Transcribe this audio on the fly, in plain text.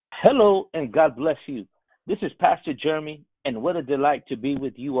Hello and God bless you. This is Pastor Jeremy, and what a delight to be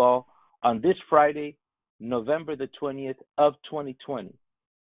with you all on this Friday, November the 20th of 2020.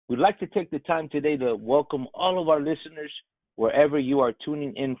 We'd like to take the time today to welcome all of our listeners wherever you are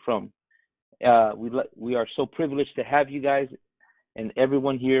tuning in from. We are so privileged to have you guys and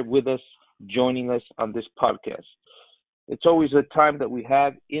everyone here with us, joining us on this podcast. It's always a time that we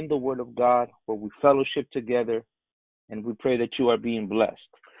have in the Word of God where we fellowship together, and we pray that you are being blessed.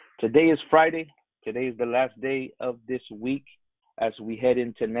 Today is Friday. Today is the last day of this week as we head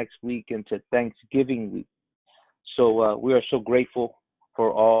into next week, into Thanksgiving week. So we are so grateful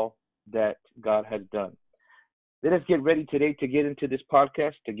for all that God has done. Let us get ready today to get into this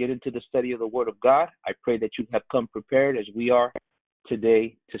podcast, to get into the study of the Word of God. I pray that you have come prepared as we are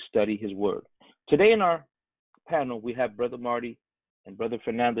today to study His Word. Today in our panel, we have Brother Marty and Brother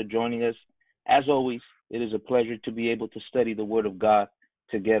Fernando joining us. As always, it is a pleasure to be able to study the Word of God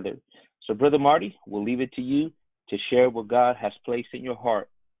together. So, Brother Marty, we'll leave it to you to share what God has placed in your heart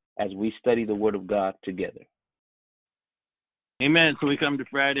as we study the Word of God together. Amen. So we come to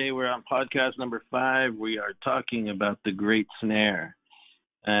Friday. We're on podcast number 5. We are talking about the great snare.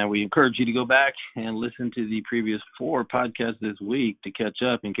 We encourage you to go back and listen to the previous 4 podcasts this week to catch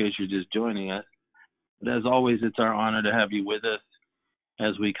up in case you're just joining us. But as always, it's our honor to have you with us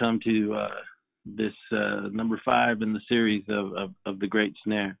as we come to this number 5 in the series of the great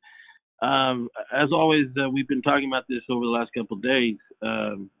snare. As always, we've been talking about this over the last couple of days.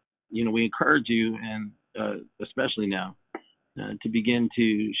 We encourage you, and especially now, to begin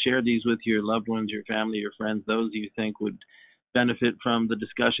to share these with your loved ones, your family, your friends, those you think would benefit from the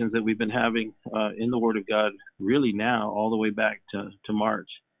discussions that we've been having in the Word of God, really now, all the way back to March.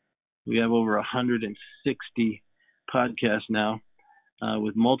 We have over 160 podcasts now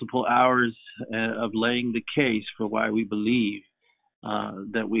with multiple hours of laying the case for why we believe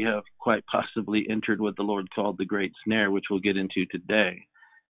that we have quite possibly entered what the Lord called the great snare, which we'll get into today.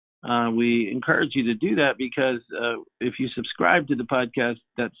 We encourage you to do that because if you subscribe to the podcast,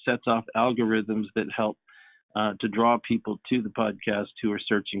 that sets off algorithms that help to draw people to the podcast who are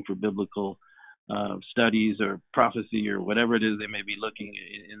searching for biblical studies or prophecy or whatever it is they may be looking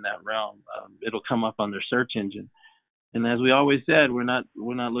in that realm. It'll come up on their search engine. And as we always said, we're not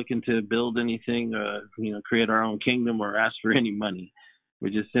looking to build anything, create our own kingdom or ask for any money.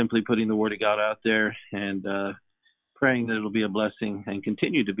 We're just simply putting the Word of God out there and praying that it'll be a blessing and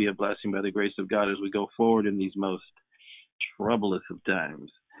continue to be a blessing by the grace of God as we go forward in these most troublous of times.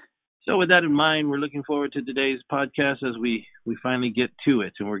 So with that in mind, we're looking forward to today's podcast as we finally get to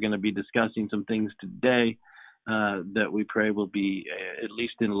it. And we're going to be discussing some things today that we pray will be at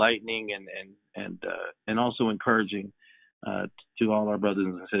least enlightening and also encouraging to all our brothers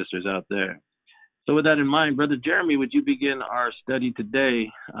and sisters out there. So with that in mind, Brother Jeremy, would you begin our study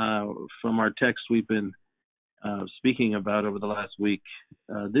today from our text we've been speaking about over the last week,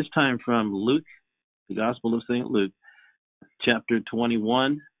 this time from Luke, the Gospel of St. Luke, chapter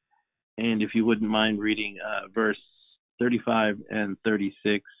 21. And if you wouldn't mind reading verse 35 and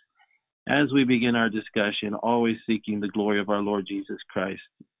 36, as we begin our discussion, always seeking the glory of our Lord Jesus Christ.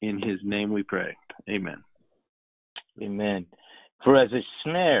 In His name we pray. Amen. Amen. For as a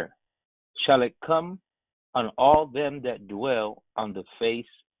snare shall it come on all them that dwell on the face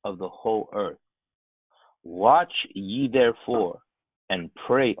of the whole earth. Watch ye therefore, and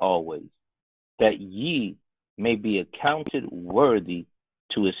pray always, that ye may be accounted worthy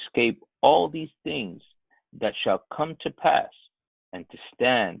to escape all these things that shall come to pass, and to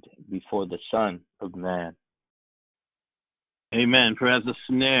stand before the Son of Man. Amen. For as a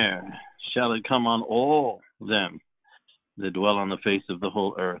snare shall it come on all them that dwell on the face of the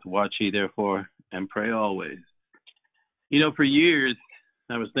whole earth. Watch ye therefore, and pray always. For years,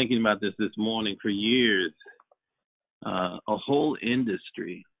 I was thinking about this morning, for years, a whole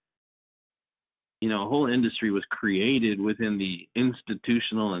industry was created within the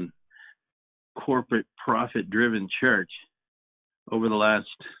institutional and corporate profit-driven church over the last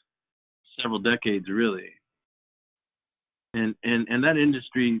several decades, really. And that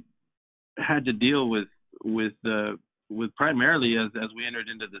industry had to deal with primarily as we entered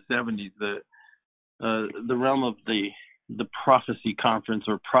into the 70s, the realm of the prophecy conference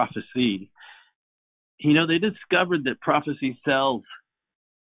or prophecy. They discovered that prophecy sells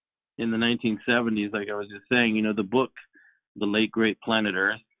in the 1970s, like I was just saying. The book, The Late Great Planet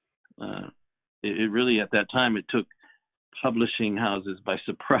Earth, it really at that time it took publishing houses by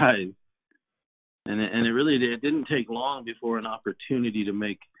surprise. And it didn't take long before an opportunity to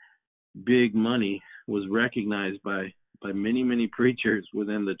make big money was recognized by many, many preachers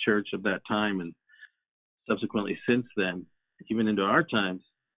within the church of that time, and subsequently since then, even into our times.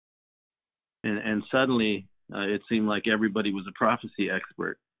 and suddenly it seemed like everybody was a prophecy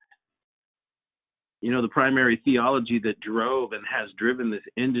expert. The primary theology that drove and has driven this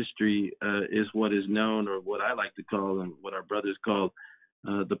industry is what is known, or what I like to call, and what our brothers call,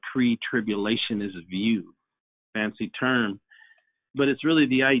 the pre-tribulationist view. Fancy term. But it's really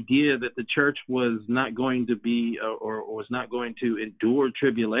the idea that the church was not going to be, or was not going to endure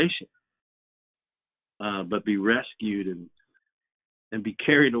tribulation, but be rescued and be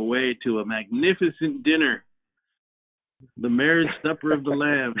carried away to a magnificent dinner, the marriage supper of the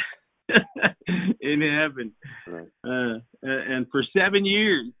Lamb in heaven. Right. And for 7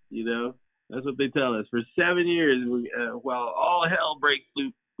 years, that's what they tell us. For 7 years, while all hell breaks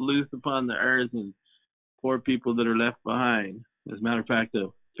loose upon the earth and poor people that are left behind. As a matter of fact, a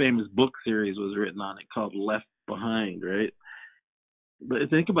famous book series was written on it called Left Behind, right? But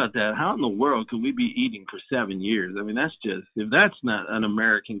think about that. How in the world could we be eating for 7 years? I mean, if that's not an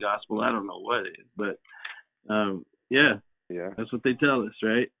American gospel, I don't know what is. But, yeah, that's what they tell us,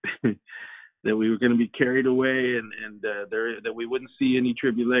 right? That we were going to be carried away and that we wouldn't see any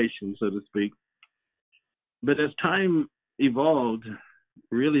tribulation, so to speak. But as time evolved,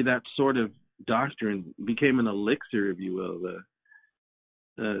 really that sort of doctrine became an elixir, if you will,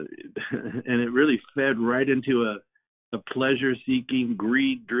 and it really fed right into a pleasure-seeking,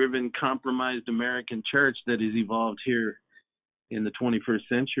 greed-driven, compromised American church that has evolved here in the 21st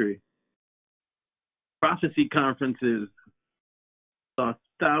century. Prophecy conferences saw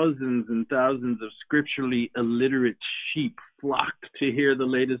thousands and thousands of scripturally illiterate sheep flock to hear the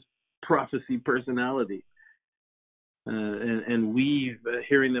latest prophecy personality. And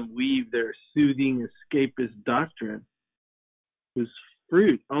hearing them weave their soothing escapist doctrine, whose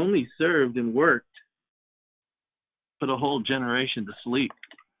fruit only served and worked put a whole generation to sleep.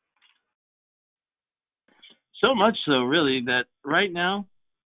 So much so, really, that right now,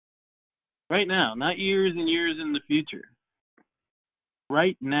 not years and years in the future,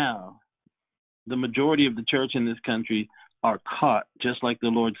 right now, the majority of the church in this country are caught, just like the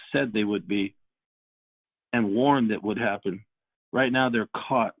Lord said they would be, and warned it would happen. Right now, they're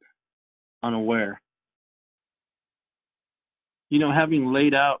caught unaware. Having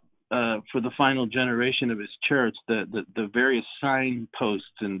laid out for the final generation of his church the various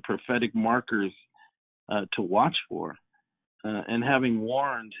signposts and prophetic markers to watch for, and having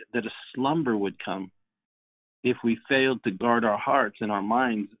warned that a slumber would come if we failed to guard our hearts and our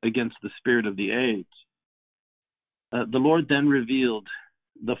minds against the spirit of the age, the Lord then revealed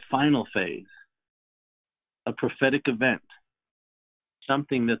the final phase, a prophetic event,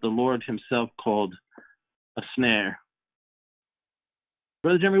 something that the Lord himself called a snare.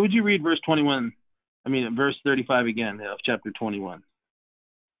 Brother Jeremy, would you read verse 35 again of chapter 21?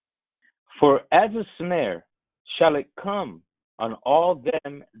 For as a snare shall it come on all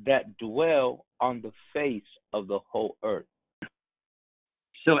them that dwell on the face of the whole earth.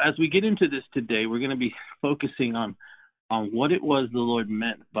 So as we get into this today, we're going to be focusing on what it was the Lord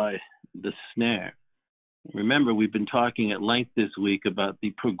meant by the snare. Remember, we've been talking at length this week about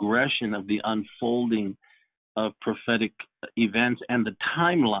the progression of the unfolding of prophetic events and the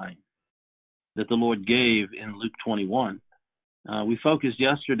timeline that the Lord gave in Luke 21. We focused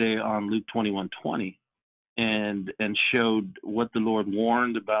yesterday on Luke 21:20 and showed what the Lord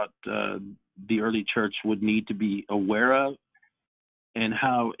warned about the early church would need to be aware of, and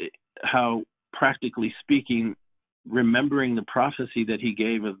how practically speaking, remembering the prophecy that he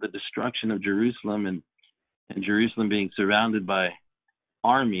gave of the destruction of Jerusalem and Jerusalem being surrounded by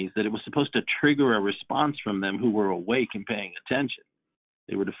armies, that it was supposed to trigger a response from them who were awake and paying attention.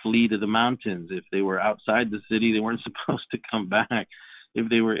 They were to flee to the mountains. If they were outside the city, they weren't supposed to come back. If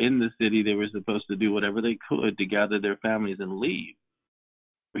they were in the city, they were supposed to do whatever they could to gather their families and leave.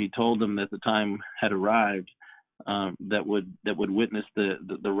 He told them that the time had arrived that would witness the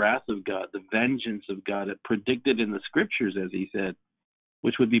wrath of God, the vengeance of God, predicted in the scriptures, as he said,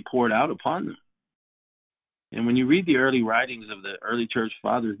 which would be poured out upon them. And when you read the early writings of the early church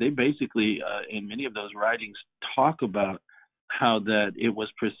fathers, they basically, in many of those writings, talk about how that it was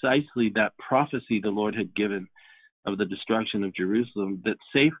precisely that prophecy the Lord had given of the destruction of Jerusalem that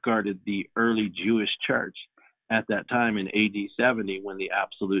safeguarded the early Jewish church at that time in AD 70, when the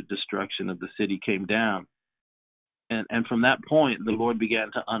absolute destruction of the city came down. And from that point, the Lord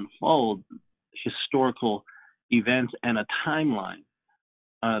began to unfold historical events and a timeline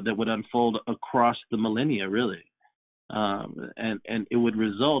that would unfold across the millennia, really. And it would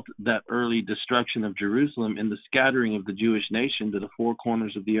result, that early destruction of Jerusalem, in the scattering of the Jewish nation to the four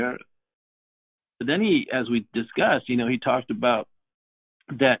corners of the earth. But then he, as we discussed, he talked about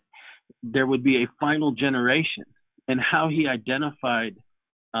that there would be a final generation, and how he identified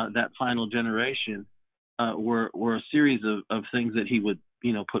that final generation were a series of things that he would,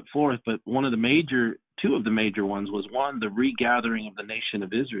 put forth. But two of the major ones was, one, the regathering of the nation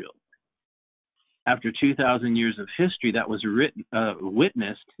of Israel. After 2,000 years of history, that was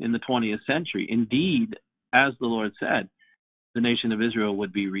witnessed in the 20th century. Indeed, as the Lord said, the nation of Israel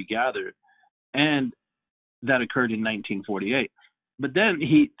would be regathered. And that occurred in 1948. But then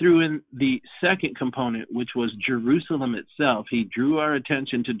he threw in the second component, which was Jerusalem itself. He drew our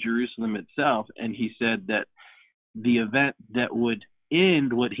attention to Jerusalem itself, and he said that the event that would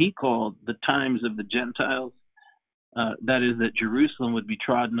end what he called the times of the Gentiles, that is, that Jerusalem would be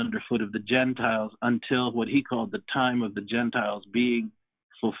trodden underfoot of the Gentiles until what he called the time of the Gentiles being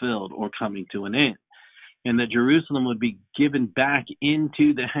fulfilled or coming to an end, and that Jerusalem would be given back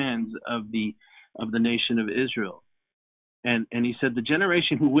into the hands of the nation of Israel. And he said the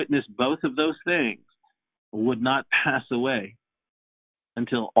generation who witnessed both of those things would not pass away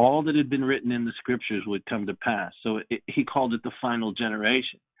until all that had been written in the scriptures would come to pass. So he called it the final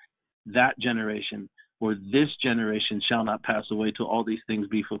generation. That generation, or this generation, shall not pass away till all these things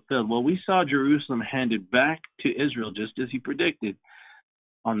be fulfilled. Well, we saw Jerusalem handed back to Israel, just as he predicted,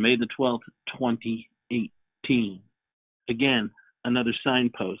 on May the 12th, 2018. Again, another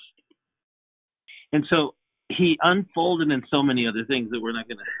signpost. And so he unfolded in so many other things that we're not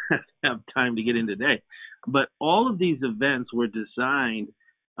going to have time to get into today. But all of these events were designed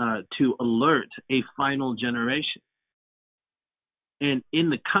to alert a final generation. And in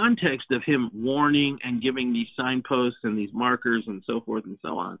the context of him warning and giving these signposts and these markers and so forth and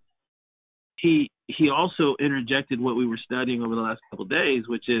so on, he also interjected what we were studying over the last couple of days,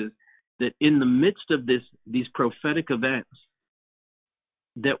 which is that in the midst of these prophetic events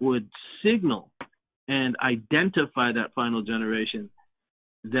that would signal and identify that final generation,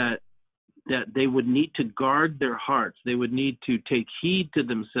 that they would need to guard their hearts. They would need to take heed to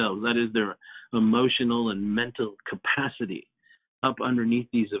themselves, that is, their emotional and mental capacity up underneath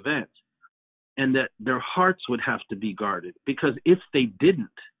these events, and that their hearts would have to be guarded. Because if they didn't,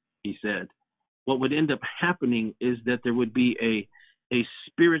 he said, what would end up happening is that there would be a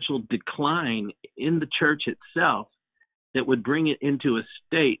spiritual decline in the church itself that would bring it into a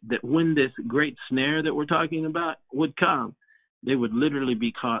state that when this great snare that we're talking about would come, they would literally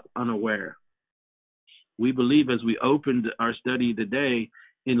be caught unaware. We believe, as we opened our study today,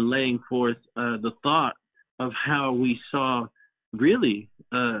 in laying forth the thought of how we saw really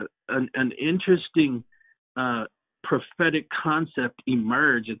an interesting prophetic concept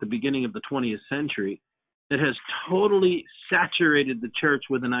emerge at the beginning of the 20th century that has totally saturated the church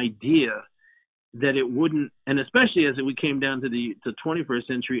with an idea that it wouldn't, and especially as we came down to the 21st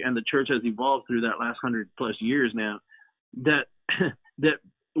century and the church has evolved through that last 100+ years now, that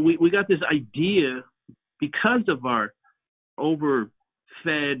we got this idea, because of our overfed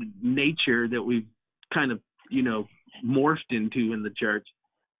nature that we've kind of, morphed into in the church,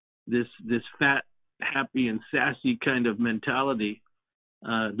 this fat, happy, and sassy kind of mentality,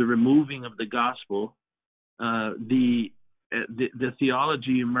 the removing of the gospel, the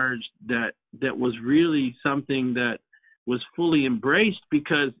theology emerged that was really something that was fully embraced,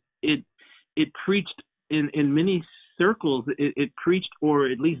 because it preached in many circles, it preached, or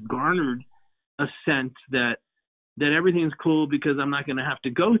at least garnered, a sense that everything's cool because I'm not going to have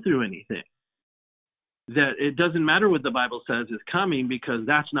to go through anything. That it doesn't matter what the Bible says is coming because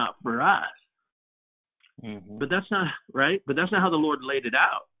that's not for us. Mm-hmm. But that's not right. But that's not how the Lord laid it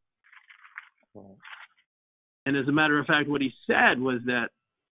out. Right. And as a matter of fact, what he said was that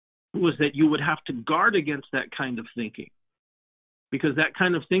you would have to guard against that kind of thinking, because that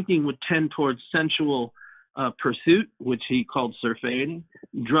kind of thinking would tend towards sensual pursuit, which he called surfeiting,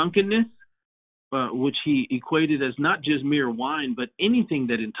 drunkenness, which he equated as not just mere wine, but anything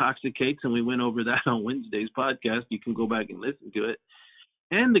that intoxicates. And we went over that on Wednesday's podcast. You can go back and listen to it.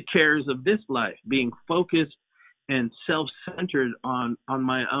 And the cares of this life, being focused and self-centered on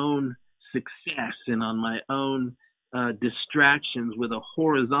my own success and on my own distractions, with a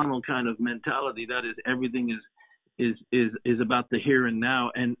horizontal kind of mentality. That is, everything is about the here and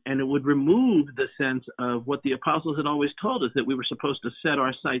now, and it would remove the sense of what the apostles had always told us, that we were supposed to set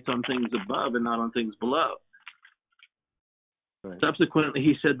our sights on things above and not on things below. Right. Subsequently,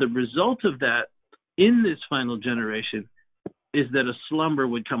 he said the result of that in this final generation is that a slumber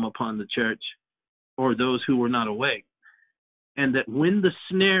would come upon the church, or those who were not awake, and that when the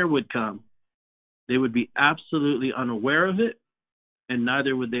snare would come, they would be absolutely unaware of it, and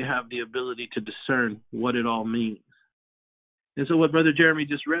neither would they have the ability to discern what it all means. And so what Brother Jeremy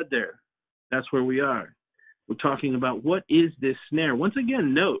just read there, that's where we are. We're talking about what is this snare. Once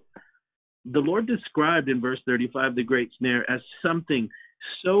again, note, the Lord described in verse 35 the great snare as something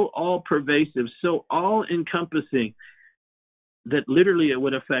so all-pervasive, so all-encompassing, that literally it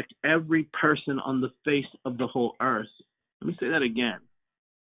would affect every person on the face of the whole earth. Let me say that again.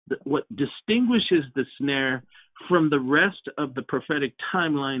 What distinguishes the snare from the rest of the prophetic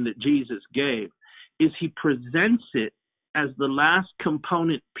timeline that Jesus gave is he presents it as the last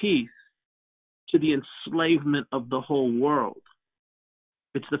component piece to the enslavement of the whole world.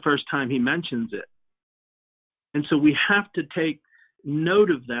 It's the first time he mentions it. And so we have to take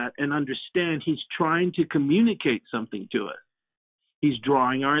note of that and understand he's trying to communicate something to us. He's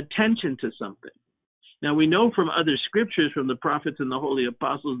drawing our attention to something. Now, we know from other scriptures, from the prophets and the holy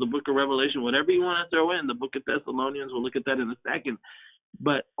apostles, the book of Revelation, whatever you want to throw in, the book of Thessalonians, we'll look at that in a second.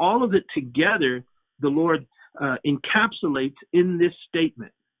 But all of it together, the Lord encapsulates in this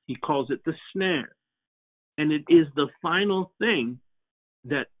statement. He calls it the snare. And it is the final thing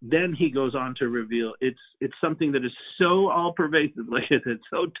that then he goes on to reveal. It's something that is so all-pervasive, like I said,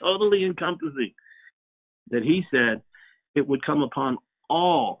 so totally encompassing, that he said it would come upon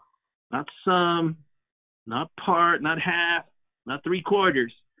all, not some, not part, not half, not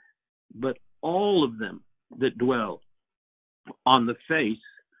three-quarters, but all of them that dwell on the face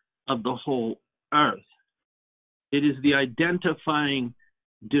of the whole earth. It is the identifying,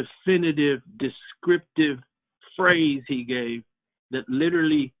 definitive, descriptive phrase he gave that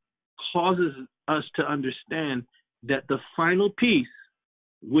literally causes us to understand that the final piece,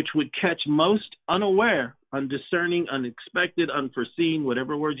 which would catch most unaware, undiscerning, unexpected, unforeseen,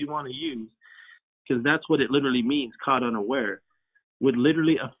 whatever words you want to use, because that's what it literally means, caught unaware, would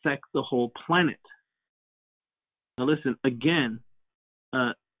literally affect the whole planet. Now listen, again,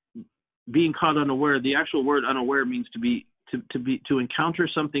 being caught unaware, the actual word unaware means to encounter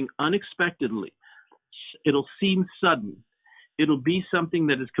something unexpectedly. It'll seem sudden. It'll be something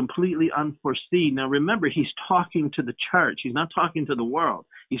that is completely unforeseen. Now remember, he's talking to the church. He's not talking to the world.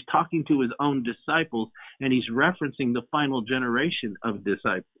 He's talking to his own disciples, and he's referencing the final generation of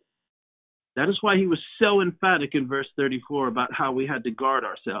disciples. That is why he was so emphatic in verse 34 about how we had to guard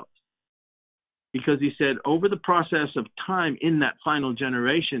ourselves. Because he said, over the process of time in that final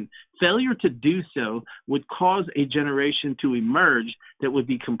generation, failure to do so would cause a generation to emerge that would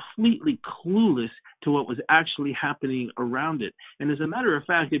be completely clueless to what was actually happening around it. And as a matter of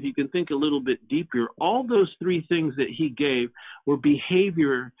fact, if you can think a little bit deeper, all those three things that he gave were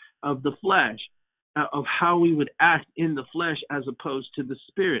behavior of the flesh, of how we would act in the flesh as opposed to the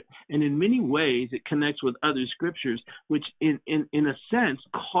spirit. And in many ways, it connects with other scriptures, which in a sense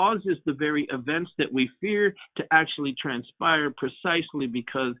causes the very events that we fear to actually transpire precisely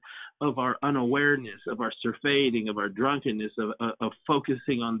because of our unawareness, of our surfeiting, of our drunkenness, of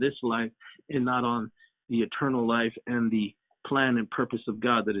focusing on this life and not on the eternal life and the plan and purpose of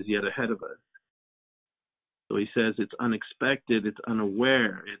God that is yet ahead of us. So he says it's unexpected, it's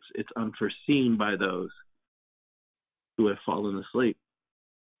unaware, it's unforeseen by those who have fallen asleep.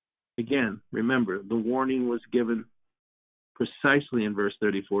 Again, remember, the warning was given precisely in verse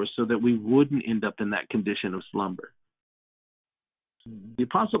 34 so that we wouldn't end up in that condition of slumber. The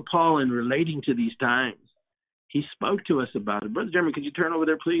Apostle Paul, in relating to these times, he spoke to us about it. Brother Jeremy, could you turn over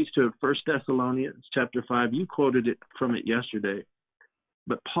there, please, to 1 Thessalonians chapter 5? You quoted it from it yesterday.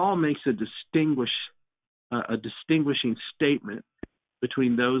 But Paul makes a distinguishing statement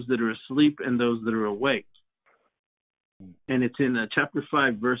between those that are asleep and those that are awake. And it's in chapter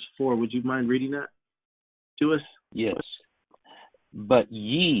 5, verse 4. Would you mind reading that to us? Yes. But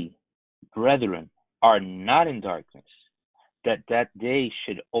ye, brethren, are not in darkness, that day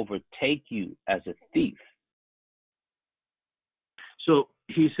should overtake you as a thief. So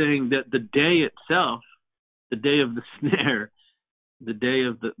he's saying that the day itself, the day of the snare, the day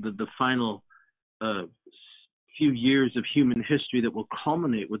of the final few years of human history that will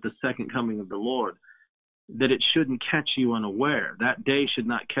culminate with the second coming of the Lord, that it shouldn't catch you unaware. That day should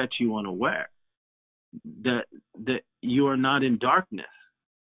not catch you unaware. That you are not in darkness.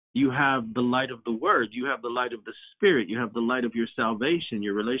 You have the light of the Word. You have the light of the Spirit. You have the light of your salvation,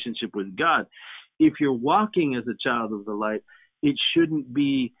 your relationship with God. If you're walking as a child of the light, it shouldn't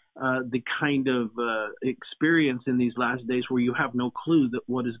be the kind of experience in these last days where you have no clue that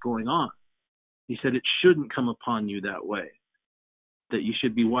what is going on. He said it shouldn't come upon you that way, that you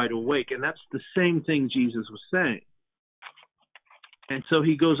should be wide awake. And that's the same thing Jesus was saying. And so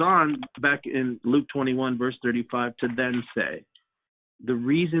he goes on back in Luke 21, verse 35, to then say, the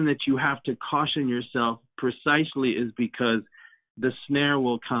reason that you have to caution yourself precisely is because the snare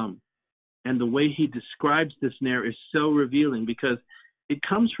will come. And the way he describes the snare is so revealing because it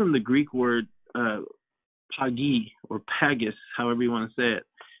comes from the Greek word pagi or pagus, however you want to say it,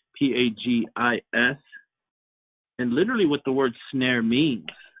 Pagis. And literally what the word snare means,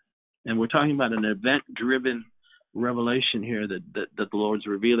 and we're talking about an event-driven revelation here that the Lord's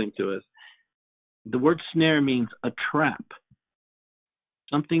revealing to us. The word snare means a trap,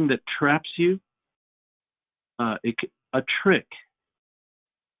 something that traps you, a trick.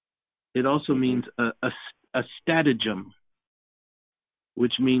 It also means a stratagem,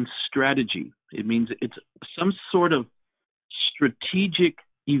 which means strategy. It means it's some sort of strategic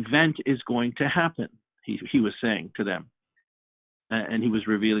event is going to happen, he was saying to them. And he was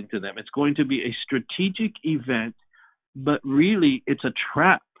revealing to them. It's going to be a strategic event, but really it's a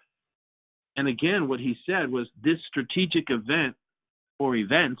trap. And again, what he said was this strategic event, or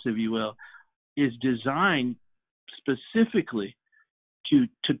events, if you will, is designed specifically to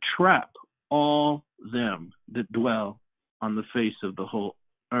trap all them that dwell on the face of the whole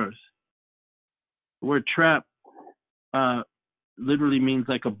earth. The word trap literally means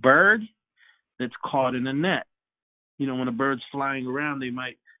like a bird that's caught in a net. You know, when a bird's flying around, they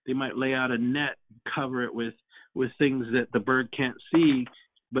might lay out a net, cover it with things that the bird can't see,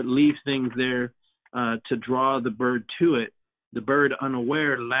 but leave things there to draw the bird to it. The bird,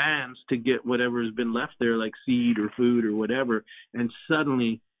 unaware, lands to get whatever has been left there, like seed or food or whatever, and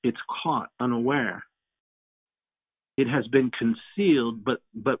suddenly it's caught unaware. It has been concealed,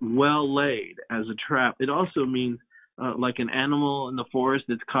 but well laid as a trap. It also means like an animal in the forest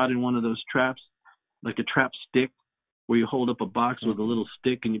that's caught in one of those traps, like a trap stick, where you hold up a box with a little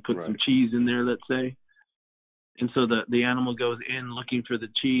stick and you put some cheese in there, let's say. And so the animal goes in looking for the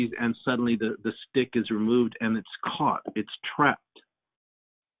cheese, and suddenly the stick is removed and it's caught. It's trapped.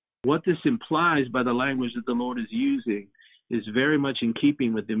 What this implies by the language that the Lord is using is very much in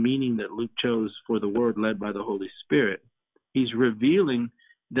keeping with the meaning that Luke chose for the word led by the Holy Spirit. He's revealing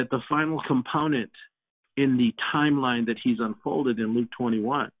that the final component in the timeline that he's unfolded in Luke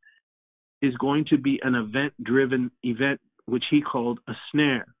 21 is going to be an event-driven event, which he called a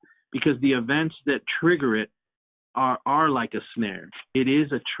snare, because the events that trigger it are like a snare. It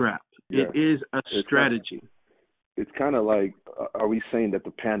is a trap. Yeah. It is a strategy. It's kind of like, are we saying that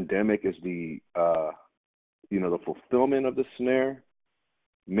the pandemic is the fulfillment of the snare?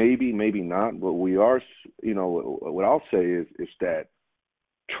 Maybe, maybe not. But we are, what I'll say is that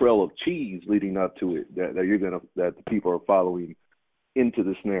trail of cheese leading up to it that that the people are following into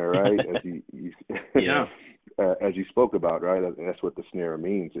the snare, right? As you yeah. As you spoke about, right? That's what the snare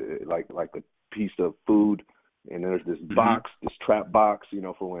means. Like a piece of food, and there's this box, this trap box,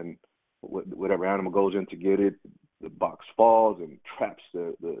 for when whatever animal goes in to get it, the box falls and traps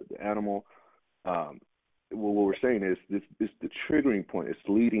the animal. What we're saying is this the triggering point. It's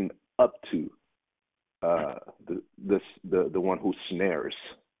leading up to the one who snares,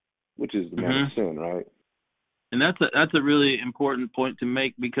 which is the man of sin, right? And that's a really important point to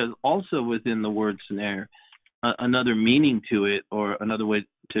make, because also within the word snare, another meaning to it, or another way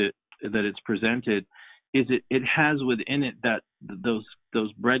that it's presented, is it has within it that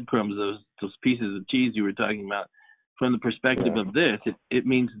those breadcrumbs, those pieces of cheese you were talking about. From the perspective of this, it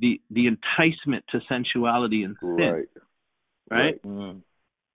means the enticement to sensuality and sin, right?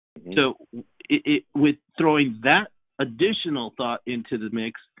 Mm-hmm. So it with throwing that additional thought into the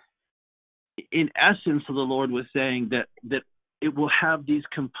mix, in essence, the Lord was saying that it will have these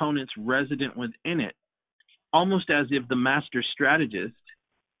components resident within it, almost as if the master strategist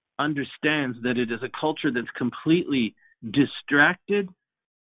understands that it is a culture that's completely distracted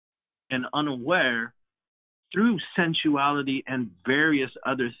and unaware through sensuality and various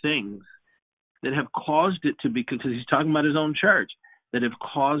other things that have caused it to be, because he's talking about his own church, that have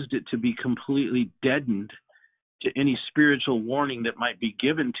caused it to be completely deadened to any spiritual warning that might be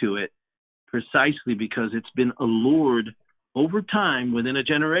given to it, precisely because it's been allured over time within a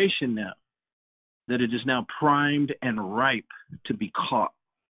generation now, that it is now primed and ripe to be caught.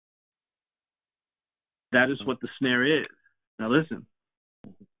 That is what the snare is. Now listen.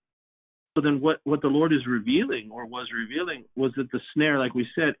 So then what the Lord is revealing, or was revealing, was that the snare, like we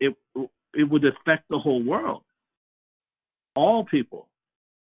said, it would affect the whole world, all people.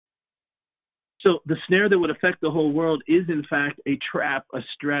 So the snare that would affect the whole world is in fact a trap, a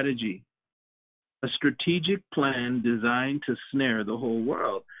strategy, a strategic plan designed to snare the whole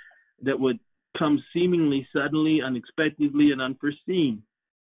world that would come seemingly suddenly, unexpectedly, and unforeseen,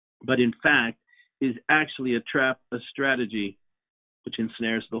 but in fact is actually a trap, a strategy, which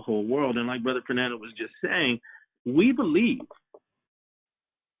ensnares the whole world. And like Brother Fernando was just saying, we believe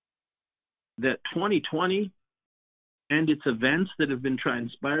that 2020 and its events that have been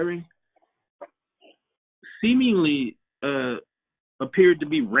transpiring seemingly appeared to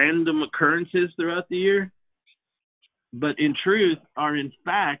be random occurrences throughout the year, but in truth are in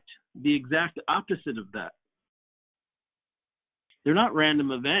fact the exact opposite of that. They're not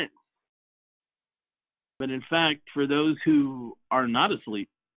random events. But in fact, for those who are not asleep,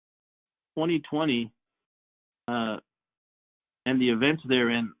 2020 and the events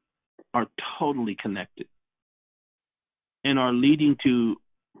therein are totally connected and are leading to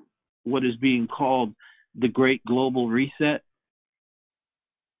what is being called the Great Global Reset.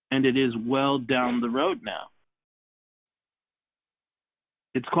 And it is well down the road now.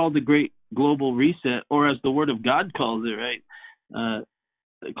 It's called the Great Global Reset, or as the Word of God calls it, right?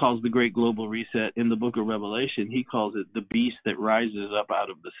 It calls the Great Global Reset in the book of Revelation. He calls it the beast that rises up out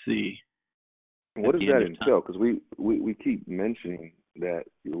of the sea. What does that entail? Because we keep mentioning that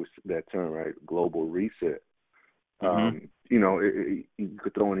term, right? Global reset. Mm-hmm. You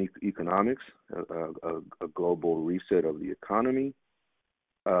could throw in economics, a global reset of the economy,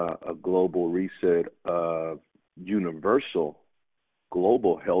 a global reset of universal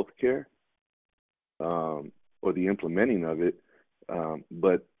global health care, or the implementing of it.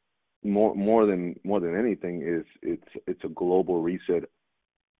 But more than anything is it's a global reset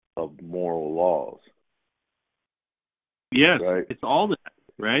of moral laws. Yes, right? It's all that,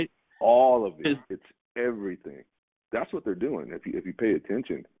 right? All of it. It's everything. That's what they're doing. If you pay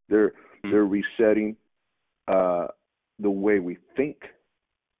attention, they're resetting the way we think.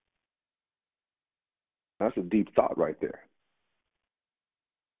 That's a deep thought right there.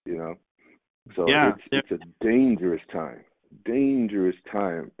 So it's a dangerous time. Dangerous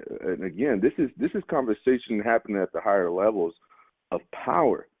time. And again, this is conversation happening at the higher levels of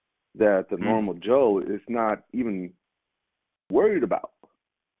power that the normal Joe is not even worried about.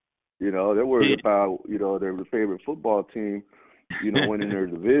 They're worried about, their favorite football team, winning their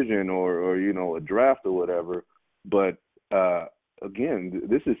division or a draft or whatever. But again,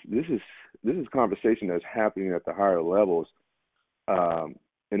 this is conversation that's happening at the higher levels, and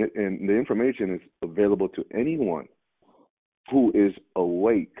the information is available to anyone who is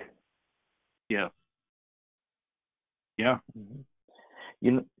awake. Yeah. Yeah.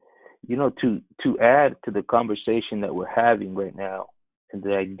 To add to the conversation that we're having right now and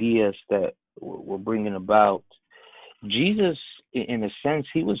the ideas that we're bringing about, Jesus, in a sense,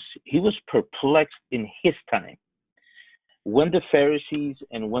 he was perplexed in his time. When the Pharisees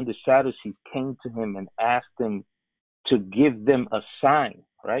and when the Sadducees came to him and asked him to give them a sign,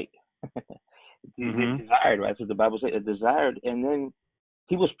 right? Mm-hmm. Desired, right? So the Bible says it desired, and then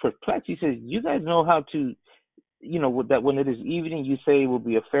he was perplexed. He says, "You guys know how to, that when it is evening, you say it will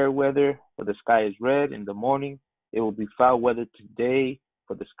be a fair weather, for the sky is red. In the morning, it will be foul weather today,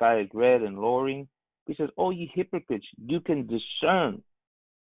 for the sky is red and lowering." He says, "Oh, ye hypocrites, you can discern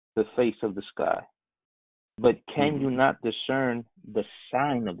the face of the sky, but can you not discern the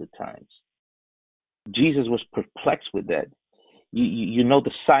sign of the times?" Jesus was perplexed with that. You know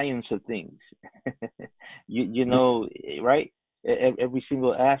the science of things. you know, right? Every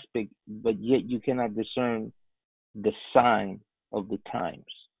single aspect, but yet you cannot discern the sign of the times.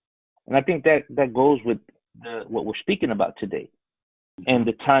 And I think that goes with what we're speaking about today and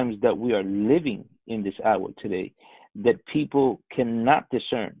the times that we are living in this hour today, that people cannot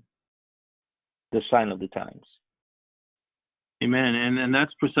discern the sign of the times. Amen. And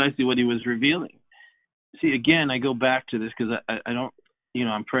that's precisely what he was revealing. See, again, I go back to this because I don't,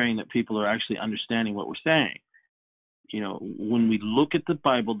 I'm praying that people are actually understanding what we're saying. When we look at the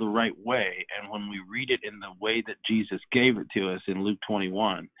Bible the right way and when we read it in the way that Jesus gave it to us in Luke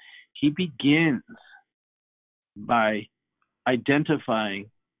 21, he begins by identifying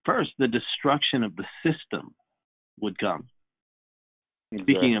first the destruction of the system would come.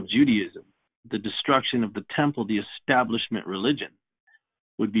 Exactly. Speaking of Judaism, the destruction of the temple, the establishment religion,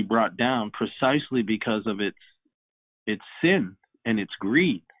 would be brought down precisely because of its sin and its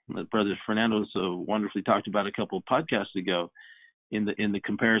greed. Brother Fernando so wonderfully talked about a couple of podcasts ago in the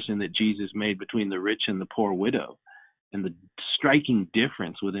comparison that Jesus made between the rich and the poor widow, and the striking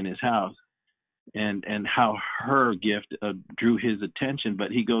difference within his house, and how her gift drew his attention.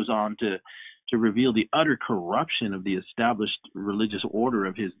 But he goes on to reveal the utter corruption of the established religious order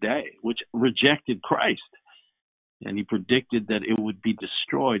of his day, which rejected Christ. And he predicted that it would be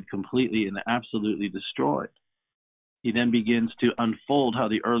destroyed completely and absolutely destroyed. He then begins to unfold how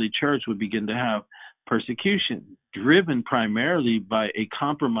the early church would begin to have persecution, driven primarily by a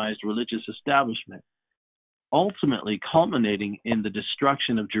compromised religious establishment, ultimately culminating in the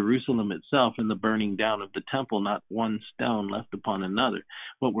destruction of Jerusalem itself and the burning down of the temple, not one stone left upon another.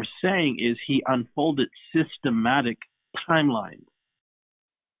 What we're saying is he unfolded systematic timelines.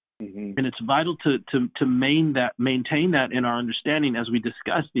 Mm-hmm. And it's vital to maintain that in our understanding as we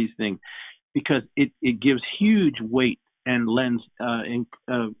discuss these things, because it gives huge weight and lends a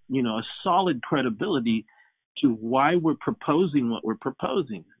solid credibility to why we're proposing what we're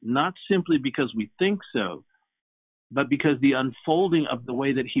proposing, not simply because we think so, but because the unfolding of the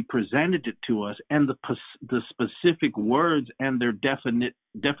way that he presented it to us and the specific words and their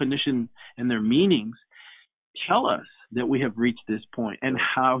definition and their meanings tell us that we have reached this point and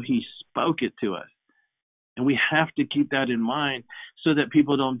how he spoke it to us. And we have to keep that in mind so that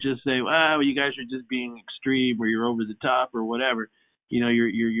people don't just say, well, you guys are just being extreme or you're over the top or whatever. You know,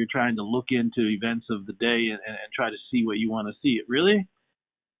 you're trying to look into events of the day and try to see what you want to see. Really?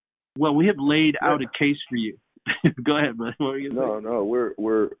 Well, we have laid out a case for you. Go ahead, brother. What were you gonna say?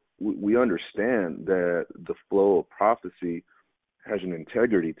 No, we understand that the flow of prophecy has an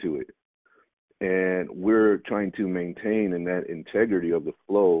integrity to it, and we're trying to maintain in that integrity of the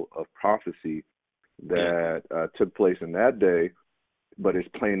flow of prophecy that took place in that day, but is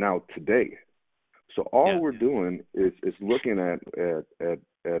playing out today. So all we're doing is looking at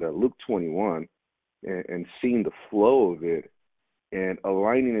Luke 21 and seeing the flow of it and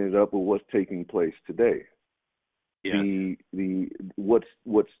aligning it up with what's taking place today. Yeah. The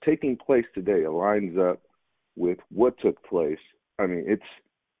what's taking place today aligns up with what took place. I mean, it's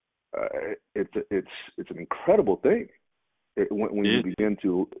an incredible thing when you begin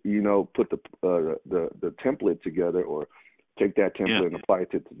to put the template together, or take that template and apply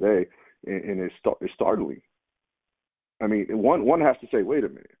it to today, and it's startling. I mean, one has to say, wait a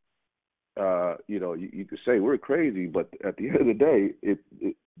minute. You could say we're crazy, but at the end of the day,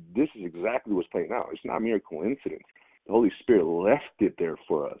 this is exactly what's playing out. It's not mere coincidence. The Holy Spirit left it there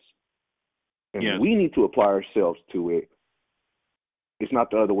for us, and we need to apply ourselves to it. It's not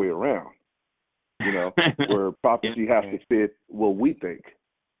the other way around, where prophecy has to fit what we think.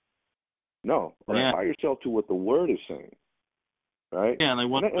 No, apply yourself to what the Word is saying, right? Yeah, like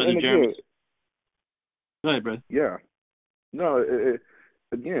what and again, go ahead, brother. Yeah, no.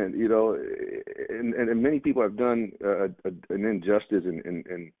 Again, and many people have done an injustice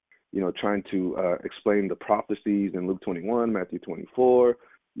in trying to explain the prophecies in Luke 21, Matthew 24.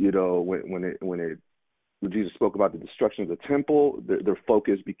 When Jesus spoke about the destruction of the temple, their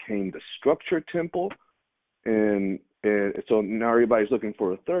focus became the structured temple, and so now everybody's looking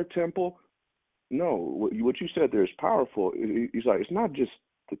for a third temple. No, what you said there is powerful. He's like, it's not just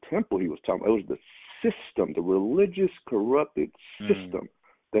the temple he was talking about; it was the system, the religious corrupted system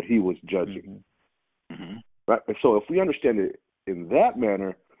that he was judging. Mm-hmm. Right? And so if we understand it in that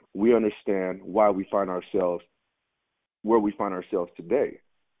manner, we understand why we find ourselves where we find ourselves today.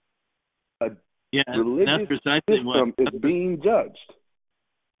 Religious system is being judged.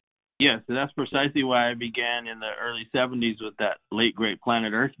 Yes, and that's precisely why I began in the early 70s with that late great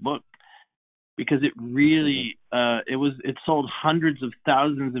Planet Earth book, because it really it sold hundreds of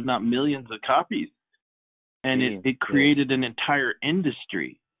thousands, if not millions, of copies. And it created an entire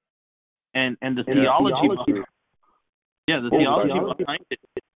industry, and the theology behind, theology behind it.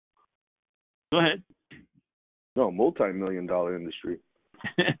 Go ahead. No, multi-million-dollar industry.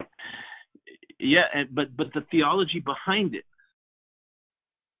 But the theology behind it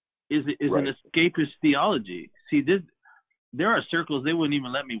is an escapist theology. See, there are circles they wouldn't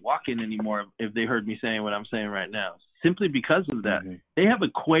even let me walk in anymore if they heard me saying what I'm saying right now, simply because of that. Mm-hmm. They have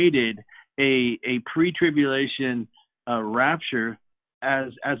equated a pre-tribulation rapture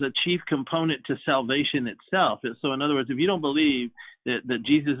as a chief component to salvation itself. So in other words, if you don't believe that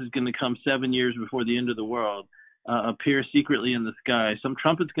Jesus is going to come 7 years before the end of the world, appear secretly in the sky, some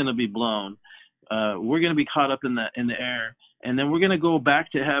trumpet's going to be blown, we're going to be caught up in the air, and then we're going to go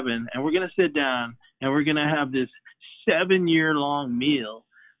back to heaven, and we're going to sit down, and we're going to have this 7-year-long meal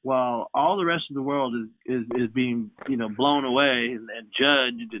while all the rest of the world is being blown away and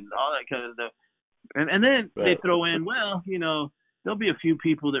judged and all that kind of stuff. And then they throw in, there'll be a few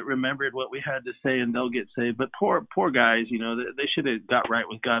people that remembered what we had to say and they'll get saved. But poor guys, they should have got right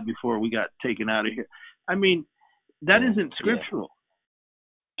with God before we got taken out of here. I mean, that isn't scriptural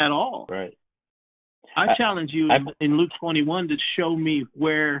at all. Right. I challenge you in Luke 21 to show me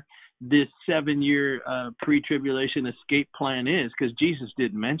where this 7-year pre-tribulation escape plan is, because Jesus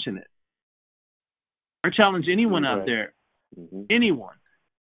didn't mention it. I challenge anyone out there, anyone,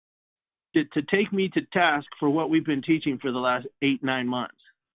 to take me to task for what we've been teaching for the last 8-9 months.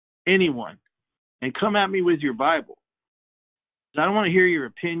 Anyone. And come at me with your Bible. I don't want to hear your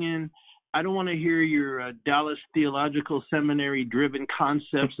opinion. I don't want to hear your Dallas Theological Seminary-driven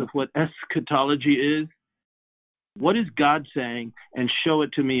concepts of what eschatology is. What is God saying? And show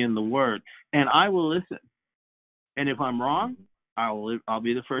it to me in the Word. And I will listen. And if I'm wrong, I'll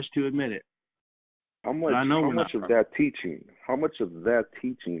be the first to admit it. How much of that teaching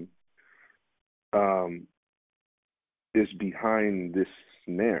is behind this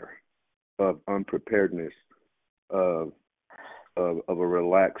snare of unpreparedness of a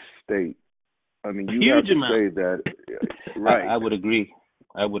relaxed state. I mean, you have Huge to amount. say that, right? I would agree.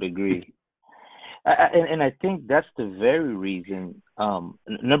 I would agree. And I think that's the very reason.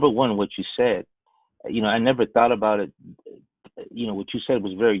 Number one, what you said. I never thought about it. What you said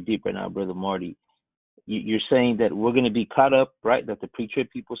was very deep right now, brother Marty. You're saying that we're going to be caught up, right? That the pre-trib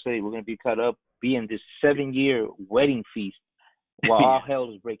people say we're going to be caught up, be in this 7-year wedding feast while all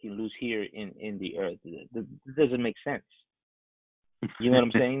hell is breaking loose here in the earth. This doesn't make sense. You know what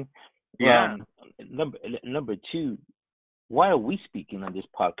I'm saying? Yeah. Number two, why are we speaking on this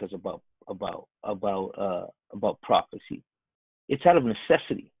podcast about prophecy? It's out of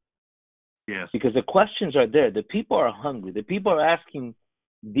necessity. Yes. Because the questions are there. The people are hungry. The people are asking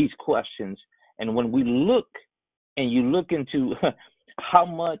these questions. And when we look and you look into how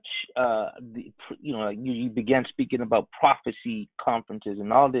much, you began speaking about prophecy conferences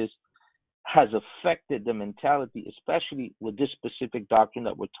and all this has affected the mentality, especially with this specific doctrine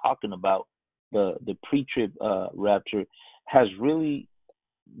that we're talking about, the pre-trib rapture, has really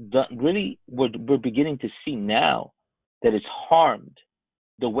we're beginning to see now that it's harmed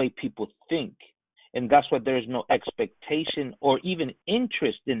the way people think. And that's why there is no expectation or even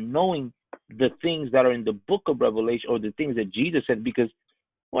interest in knowing the things that are in the book of Revelation or the things that Jesus said, because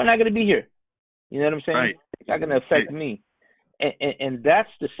we're not going to be here. You know what I'm saying? Right. It's not going to affect me. And that's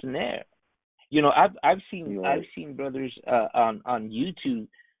the snare. I've seen brothers on YouTube,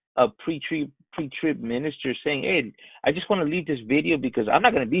 pre-trib ministers saying, "Hey, I just want to leave this video because I'm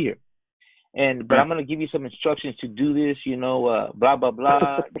not going to be here, but I'm going to give you some instructions to do this. Blah blah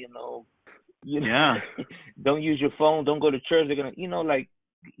blah. Yeah. Don't use your phone. Don't go to church. They're gonna,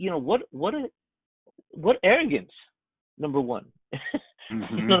 what arrogance. Number one,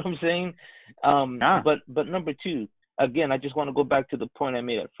 Mm-hmm. you know what I'm saying? But number two, again, I just want to go back to the point I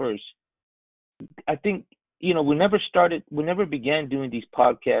made at first. I think we never began doing these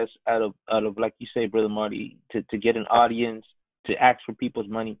podcasts out of like you say, brother Marty, to get an audience, to ask for people's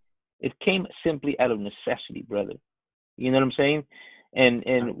money. It came simply out of necessity, brother. You know what I'm saying?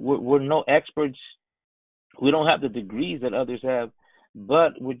 And we're no experts. We don't have the degrees that others have,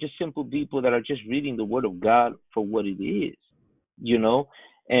 but we're just simple people that are just reading the Word of God for what it is,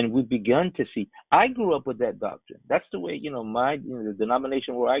 And we've begun to see. I grew up with that doctrine. That's the way, the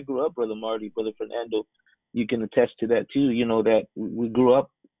denomination where I grew up, brother Marty, brother Fernando, you can attest to that too. That we grew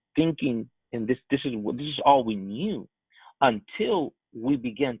up thinking, and this is all we knew, until we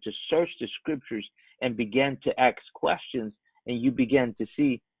began to search the scriptures and began to ask questions. And you began to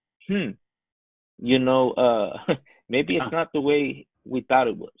see, maybe it's not the way we thought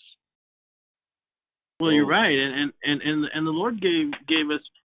it was. Well, you're right, and the Lord gave us,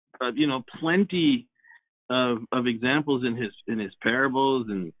 plenty of examples in his parables,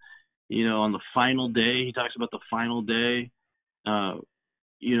 and on the final day, he talks about the final day.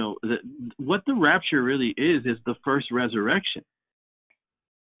 What the rapture really is the first resurrection.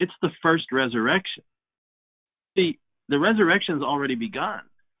 It's the first resurrection. See, the resurrection's already begun.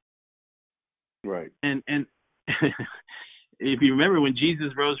 Right. And if you remember when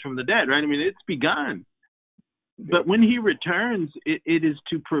Jesus rose from the dead, right? I mean, it's begun. But when he returns, it is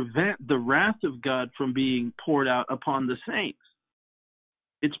to prevent the wrath of God from being poured out upon the saints.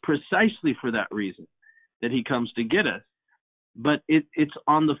 It's precisely for that reason that he comes to get us. But it's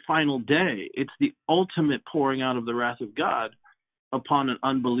on the final day. It's the ultimate pouring out of the wrath of God upon an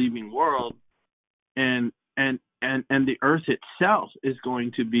unbelieving world, and the earth itself is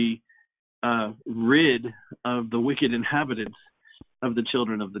going to be rid of the wicked inhabitants of the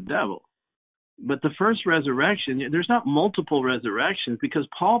children of the devil. But the first resurrection, there's not multiple resurrections, because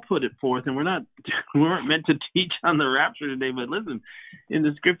Paul put it forth, and we weren't meant to teach on the rapture today. But listen, in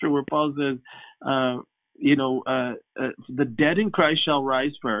the scripture where Paul says, the dead in Christ shall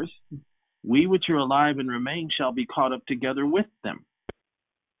rise first. We which are alive and remain shall be caught up together with them.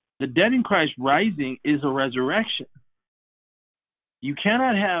 The dead in Christ rising is a resurrection. You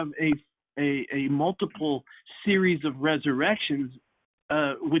cannot have a multiple series of resurrections,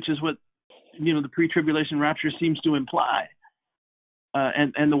 which is what the pre-tribulation rapture seems to imply,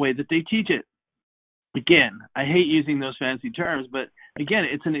 and the way that they teach it. Again, I hate using those fancy terms, but again,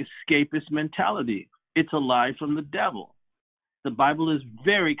 it's an escapist mentality. It's a lie from the devil. The Bible is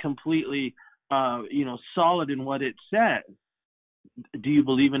very completely, solid in what it says. Do you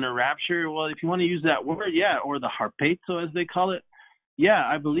believe in a rapture? Well, if you want to use that word, yeah, or the harpazo, as they call it, yeah,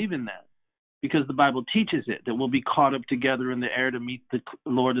 I believe in that, because the Bible teaches it, that we'll be caught up together in the air to meet the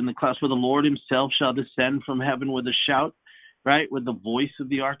Lord in the clouds. For the Lord himself shall descend from heaven with a shout, right, with the voice of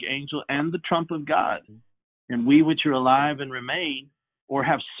the archangel and the trump of God. And we which are alive and remain, or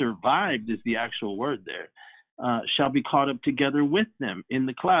have survived is the actual word there, shall be caught up together with them in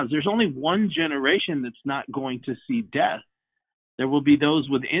the clouds. There's only one generation that's not going to see death. There will be those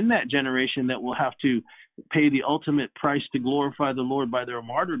within that generation that will have to pay the ultimate price to glorify the Lord by their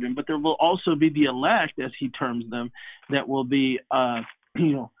martyrdom. But there will also be the elect, as he terms them, that will be, that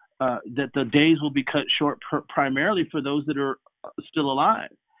the days will be cut short primarily for those that are still alive.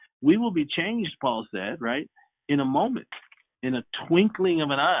 We will be changed, Paul said, right, in a moment, in a twinkling of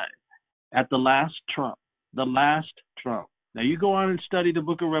an eye, at the last trump. The last trump. Now you go on and study the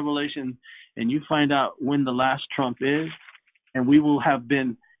book of Revelation, and you find out when the last trump is, and we will have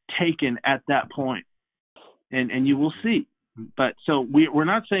been taken at that point, and you will see. But so we're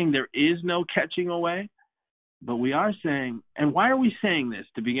not saying there is no catching away, but we are saying, and why are we saying this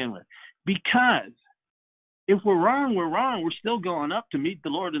to begin with? Because if we're wrong, we're wrong. We're still going up to meet the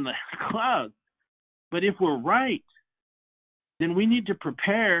Lord in the clouds. But if we're right, then we need to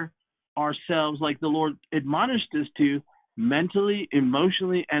prepare ourselves like the Lord admonished us to, mentally,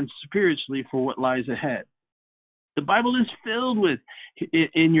 emotionally, and spiritually, for what lies ahead. The Bible is filled with,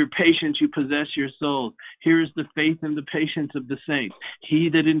 in your patience you possess your souls. Here is the faith and the patience of the saints. He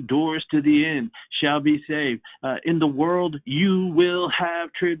that endures to the end shall be saved. In the world you will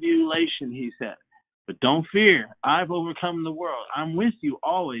have tribulation, he said. But don't fear, I've overcome the world. I'm with you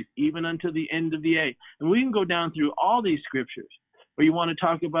always, even unto the end of the age. And we can go down through all these scriptures. Or you want to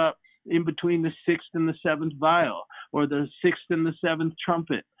talk about in between the sixth and the seventh vial, or the sixth and the seventh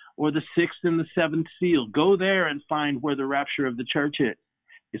trumpet, or the sixth and the seventh seal. Go there and find where the rapture of the church is.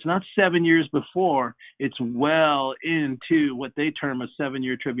 It's not 7 years before. It's well into what they term a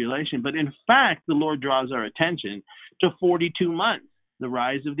 7-year tribulation. But in fact, the Lord draws our attention to 42 months, the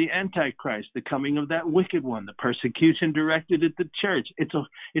rise of the Antichrist, the coming of that wicked one, the persecution directed at the church. It's a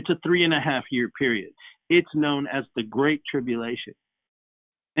 3.5-year period. It's known as the Great Tribulation.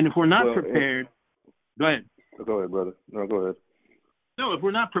 And if we're not prepared, go ahead. Go ahead, brother. No, go ahead. No, if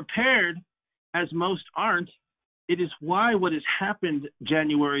we're not prepared, as most aren't, it is why what has happened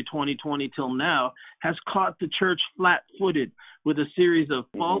January 2020 till now has caught the church flat-footed with a series of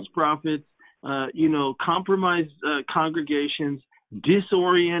false prophets, compromised congregations,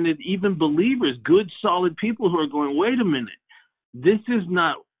 disoriented, even believers, good, solid people who are going, wait a minute, this is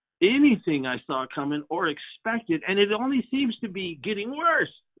not anything I saw coming or expected, and it only seems to be getting worse.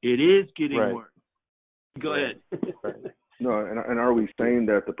 It is getting worse. Go ahead. No, and are we saying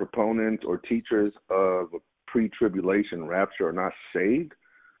that the proponents or teachers of a pre-tribulation rapture are not saved?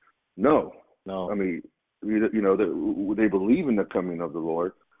 No. I mean, they believe in the coming of the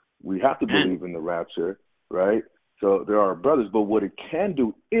Lord. We have to believe in the rapture, right? So there are brothers, but what it can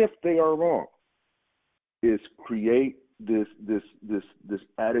do, if they are wrong, is create this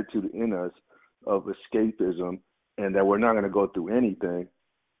attitude in us of escapism, and that we're not going to go through anything,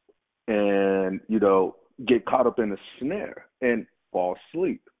 and get caught up in a snare and fall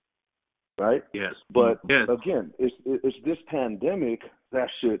asleep, right? Yes. But again, it's this pandemic that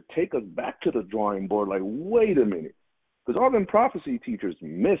should take us back to the drawing board. Like, wait a minute, because all them prophecy teachers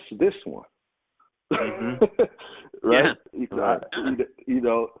missed this one, right? Yeah.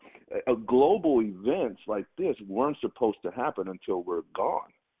 Global events like this weren't supposed to happen until we're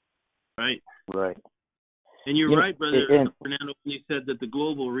gone. Right. Right. And you're right, brother Fernando, when you said that the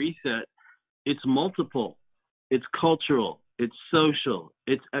global reset, it's multiple. It's cultural. It's social.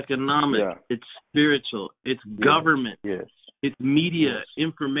 It's economic. It's spiritual. It's government. Yes. It's media,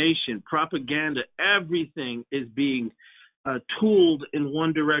 information, propaganda. Everything is being tooled in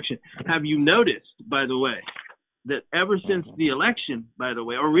one direction. Have you noticed, by the way, that ever since the election, by the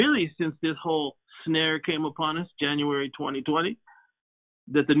way, or really since this whole snare came upon us, January 2020,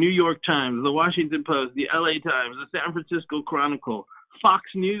 that the New York Times, the Washington Post, the LA Times, the San Francisco Chronicle, Fox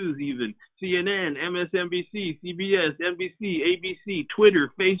News even, CNN, MSNBC, CBS, NBC, ABC,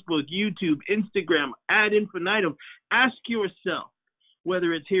 Twitter, Facebook, YouTube, Instagram, ad infinitum. Ask yourself,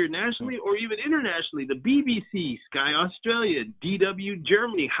 whether it's here nationally or even internationally, the BBC, Sky Australia, DW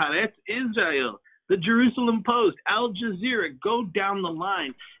Germany, Haaretz Israel, the Jerusalem Post, Al Jazeera, go down the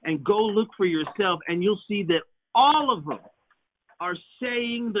line and go look for yourself, and you'll see that all of them are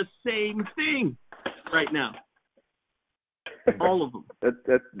saying the same thing right now. All of them.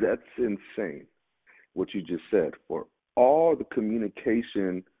 That's insane, what you just said. For all the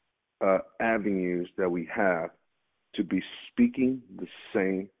communication avenues that we have to be speaking the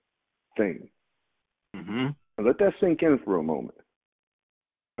same thing. Now let that sink in for a moment.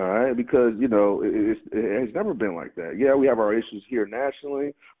 All right, because it has never been like that. Yeah, we have our issues here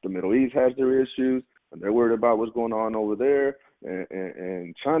nationally. The Middle East has their issues, and they're worried about what's going on over there.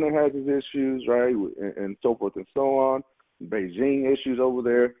 And China has its issues, right, and so forth and so on. Beijing issues over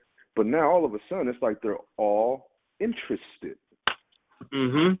there. But now all of a sudden, it's like they're all interested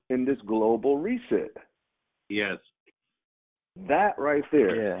in this global reset. Yes. That right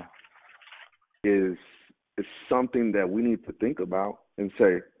there is something that we need to think about and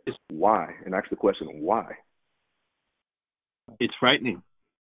say, why? And ask the question, why? It's frightening.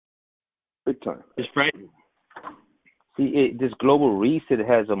 Big time. It's frightening. See, this global reset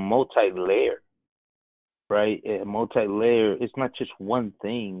has a multi-layer, right? A multi-layer. It's not just one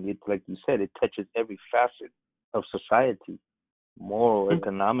thing. It's like you said, it touches every facet of society, moral,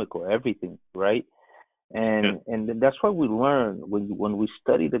 economical, everything, right? And that's why we learn when we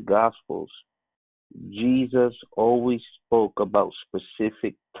study the Gospels, Jesus always spoke about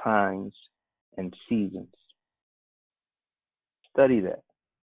specific times and seasons. Study that.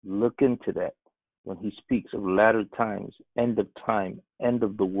 Look into that. When he speaks of latter times, end of time, end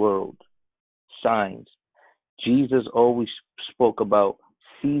of the world, signs, Jesus always spoke about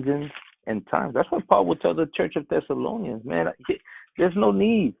seasons and times. That's what Paul would tell the church of Thessalonians, man, there's no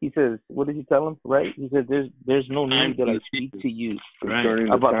need. He says, what did he tell them, right? He said, there's no need that I speak to you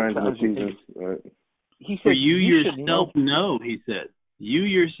concerning about the times and the seasons. Right. He said, for you yourself know, he said. You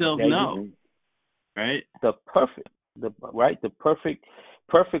yourself know. Right?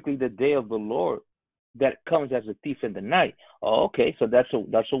 Perfectly the day of the Lord that comes as a thief in the night. Oh, okay, so that's a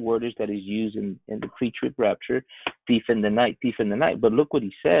wordage that is used in the pre-trib rapture, thief in the night. But look what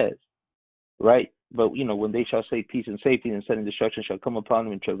he says, right? But when they shall say peace and safety, and sudden destruction shall come upon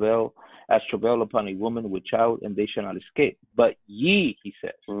them, and travail upon a woman with child, and they shall not escape. But ye, he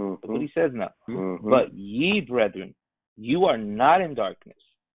says, look what he says now. But ye, brethren, you are not in darkness,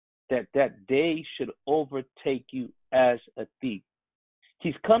 that day should overtake you as a thief.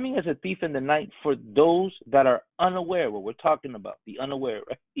 He's coming as a thief in the night for those that are unaware. What we're talking about, the unaware,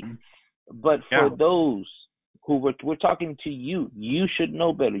 right? But for those who we're talking to you should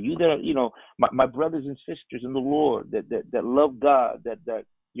know better. You that are, my brothers and sisters in the Lord that love God, that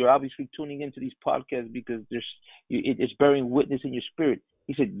you're obviously tuning into these podcasts because it's bearing witness in your spirit.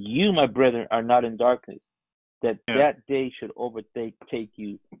 He said, you, my brethren, are not in darkness, that day should overtake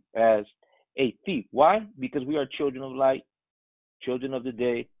you as a thief. Why? Because we are children of light, children of the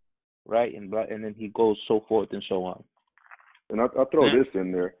day, right? And then he goes so forth and so on. And I'll throw this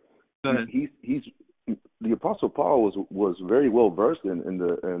in there. He's the Apostle Paul was very well versed in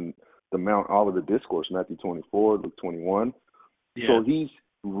the Mount Olivet discourse, Matthew 24, Luke 21. Yeah. So he's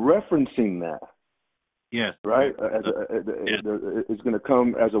referencing that. Yes. Right. It's going to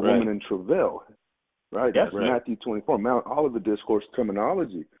come as a woman in travail. Right. That's Matthew 24, Mount Olivet discourse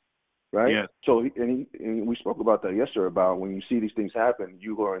terminology. Right. Yeah. So and we spoke about that yesterday, about when you see these things happen,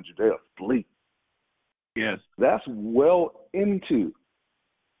 you who are in Judea, flee. Yes. That's well into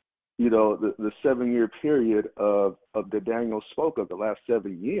the 7-year period of that Daniel spoke of, the last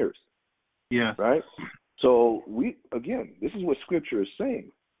 7 years. Yeah. Right? So this is what Scripture is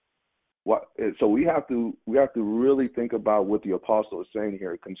saying. So we have to really think about what the apostle is saying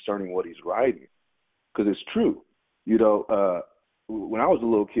here concerning what he's writing, because it's true. When I was a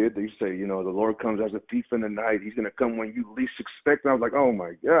little kid, they used to say, the Lord comes as a thief in the night. He's going to come when you least expect. And I was like, oh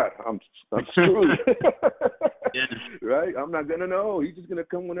my God, I'm screwed. Right? I'm not going to know. He's just going to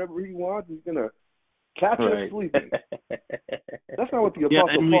come whenever he wants. He's going to catch us sleeping. That's not what the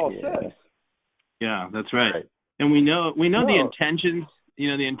Apostle Paul says. Yeah, that's right. And we know the intentions.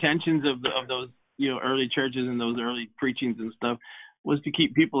 The intentions of those early churches and those early preachings and stuff was to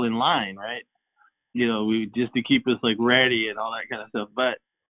keep people in line, right? We just to keep us ready and all that kind of stuff. But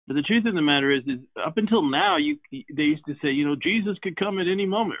the truth of the matter is up until now, they used to say, Jesus could come at any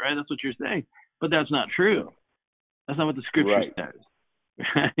moment, right? That's what you're saying. But that's not true. That's not what the Scripture says.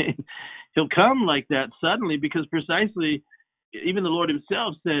 Right? He'll come like that suddenly, because precisely, even the Lord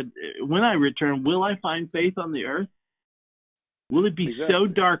himself said, when I return, will I find faith on the earth? Will it be so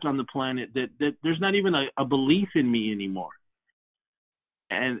dark on the planet that there's not even a belief in me anymore?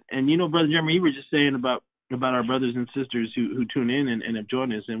 And Brother Jeremy, you were just saying about our brothers and sisters who tune in and have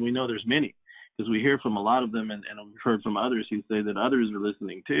joined us, and we know there's many, because we hear from a lot of them, and we've heard from others who say that others are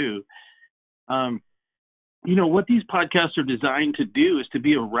listening too. What these podcasts are designed to do is to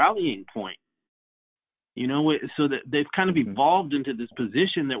be a rallying point, so that they've kind of evolved into this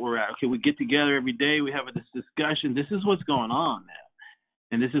position that we're at. Okay, we get together every day, we have this discussion. This is what's going on now,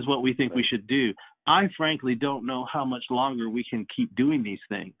 and this is what we think we should do. I frankly don't know how much longer we can keep doing these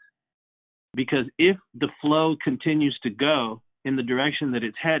things, because if the flow continues to go in the direction that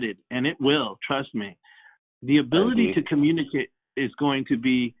it's headed, and it will, trust me, the ability to communicate is going to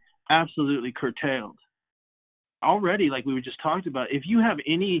be absolutely curtailed. Already, like we were just talked about, if you have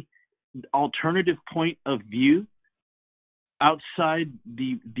any alternative point of view, outside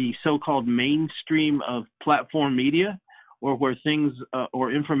the so-called mainstream of platform media, or where things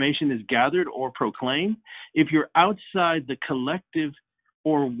or information is gathered or proclaimed, if you're outside the collective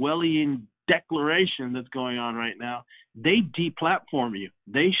Orwellian declaration that's going on right now, they deplatform you.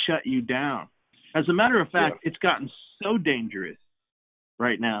 They shut you down. As a matter of fact, It's gotten so dangerous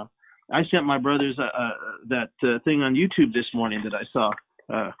right now. I sent my brothers that thing on YouTube this morning that I saw,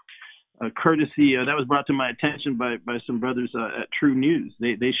 courtesy that was brought to my attention by some brothers at True News.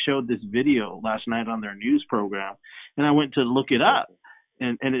 They showed this video last night on their news program, and I went to look it up,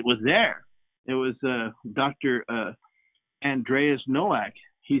 and it was there. It was Dr. Andreas Nowak.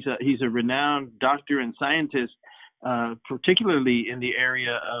 He's a renowned doctor and scientist, particularly in the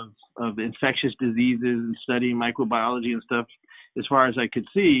area of infectious diseases and studying microbiology and stuff, as far as I could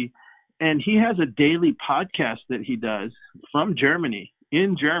see. And he has a daily podcast that he does from Germany,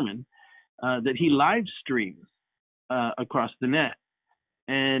 in German, that he live streams across the net.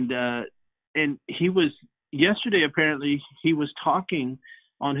 And he was, yesterday apparently, he was talking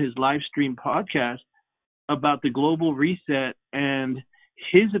on his live stream podcast about the global reset and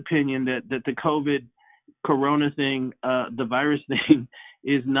his opinion that the COVID corona thing, the virus thing,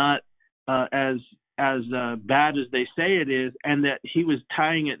 is not as bad as they say it is, and that he was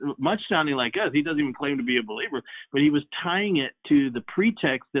tying it, much sounding like us. He doesn't even claim to be a believer, but he was tying it to the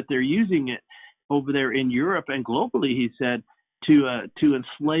pretext that they're using it over there in Europe and globally, he said, to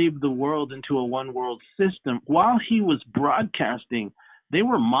enslave the world into a one world system. While he was broadcasting, they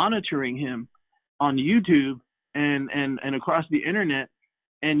were monitoring him on YouTube and across the internet,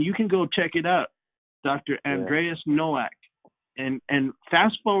 and you can go check it out, Dr. Andreas Nowak. And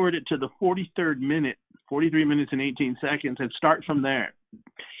fast forward it to the 43rd minute, 43 minutes and 18 seconds, and start from there.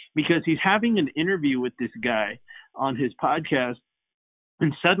 Because he's having an interview with this guy on his podcast,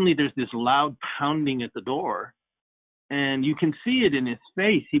 and suddenly there's this loud pounding at the door, and you can see it in his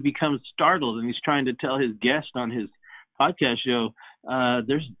face. He becomes startled, and he's trying to tell his guest on his podcast show,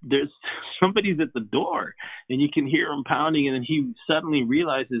 there's somebody's at the door, and you can hear him pounding, and then he suddenly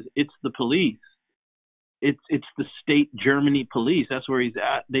realizes it's the police. It's the state Germany police. That's where he's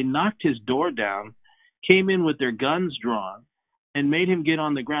at. They knocked his door down, came in with their guns drawn, and made him get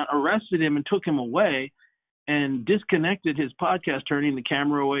on the ground, arrested him and took him away, and disconnected his podcast, turning the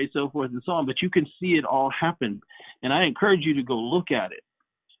camera away, so forth and so on. But you can see it all happen. And I encourage you to go look at it,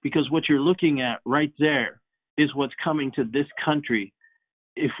 because what you're looking at right there is what's coming to this country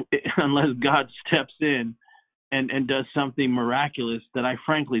unless God steps in and does something miraculous that I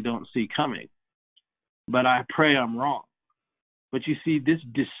frankly don't see coming. But I pray I'm wrong. But you see, this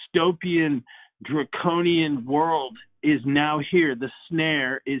dystopian, draconian world is now here. The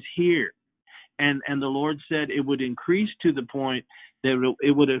snare is here. And the Lord said it would increase to the point that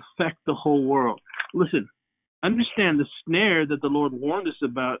it would affect the whole world. Listen, understand the snare that the Lord warned us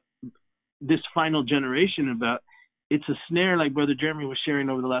about, this final generation about. It's a snare like Brother Jeremy was sharing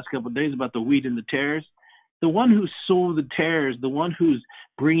over the last couple of days about the wheat and the tares. The one who sowed the tares, the one who's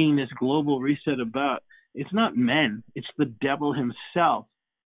bringing this global reset about, it's not men. It's the devil himself.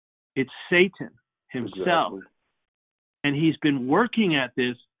 It's Satan himself. Exactly. And he's been working at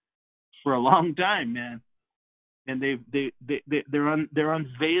this for a long time, man. And they're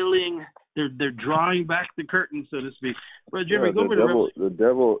unveiling, they're drawing back the curtain, so to speak. Brother Jeremy, go over to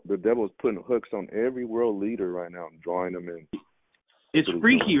the devil's putting hooks on every world leader right now and drawing them in. It's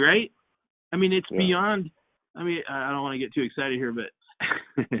freaky, right? I mean, it's beyond. I mean, I don't want to get too excited here, but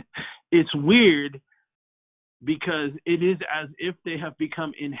it's weird, because it is as if they have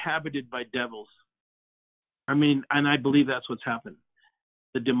become inhabited by devils. I mean, and I believe that's what's happened.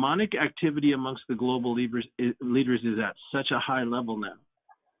 The demonic activity amongst the global leaders is at such a high level now.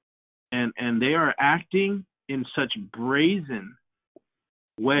 And they are acting in such brazen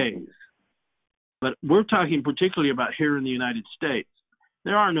ways. But we're talking particularly about here in the United States.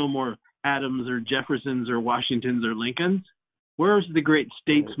 There are no more Adams or Jeffersons or Washingtons or Lincolns. Where's the great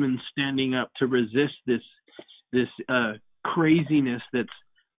statesman standing up to resist this craziness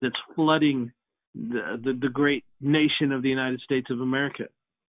that's flooding the great nation of the United States of America?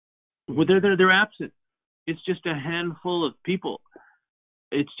 Well, they're absent. It's just a handful of people.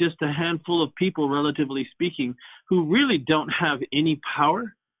 It's just a handful of people, relatively speaking, who really don't have any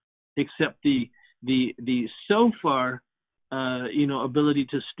power except the so far ability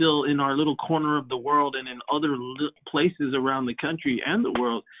to still, in our little corner of the world and in other places around the country and the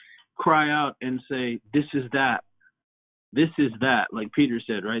world, cry out and say, this is that. This is that, like Peter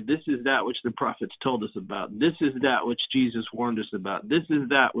said, right? This is that which the prophets told us about. This is that which Jesus warned us about. This is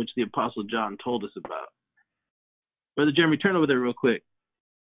that which the Apostle John told us about. Brother Jeremy, turn over there real quick.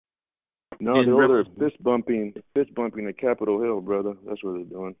 No, they're over there fist bumping at Capitol Hill, brother. That's what they're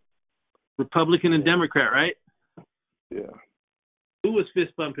doing. Republican and Democrat, right? Yeah. Who was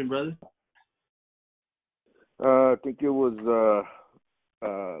fist bumping, brother? I think it was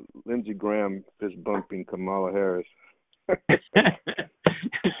Lindsey Graham fist bumping Kamala Harris.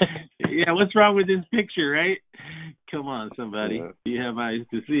 Yeah, what's wrong with this picture, right? Come on, somebody. Yeah. You have eyes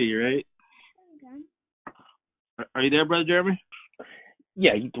to see, right? Are you there, Brother Jeremy?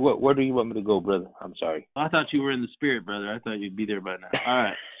 Yeah, where do you want me to go, brother? I'm sorry. I thought you were in the spirit, brother. I thought you'd be there by now. All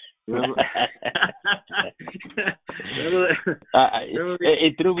right.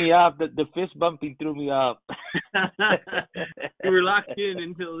 It threw me off. The fist bumping threw me off. You were locked in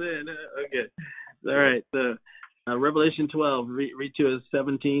until then. Okay. All right. Revelation 12, read to us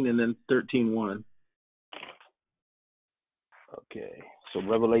 17 and then 13:1. Okay. So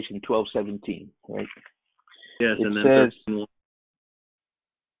Revelation 12:17, right? Yes, it and then says, 13:1.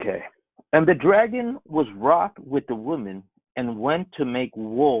 Okay. And the dragon was wroth with the woman and went to make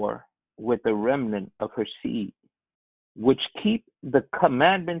war with the remnant of her seed, which keep the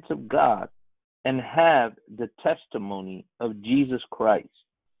commandments of God and have the testimony of Jesus Christ.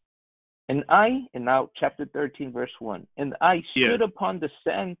 And now chapter 13, verse 1, and I stood upon the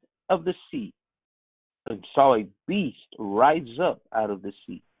sand of the sea and saw a beast rise up out of the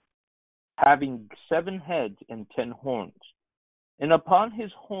sea, having 7 heads and 10 horns, and upon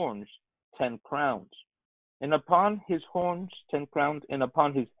his horns 10 crowns, and upon his horns 10 crowns, and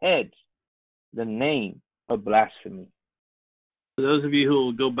upon his heads the name of blasphemy. For those of you who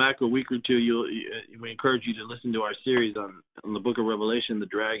will go back a week or two, we encourage you to listen to our series on the book of Revelation, the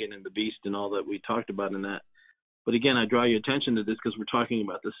dragon and the beast and all that we talked about in that. But again, I draw your attention to this because we're talking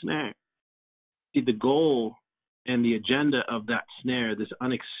about the snare. See, the goal and the agenda of that snare, this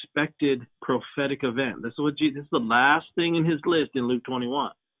unexpected prophetic event. This is the last thing in his list in Luke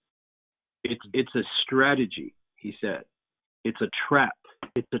 21. It's a strategy, he said. It's a trap.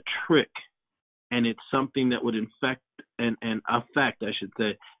 It's a trick. And it's something that would infect and affect, I should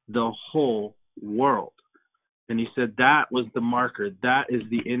say, the whole world. And he said that was the marker. That is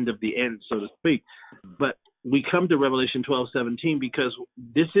the end of the end, so to speak. But we come to Revelation 12:17 because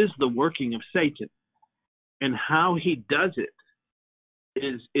this is the working of Satan. And how he does it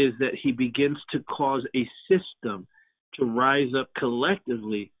is that he begins to cause a system to rise up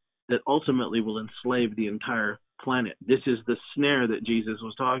collectively that ultimately will enslave the entire planet. This is the snare that Jesus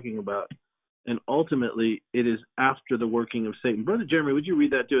was talking about. And ultimately, it is after the working of Satan. Brother Jeremy, would you read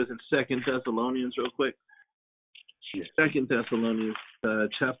that to us in 2 Thessalonians real quick? 2 Thessalonians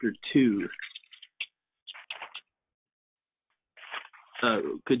chapter 2.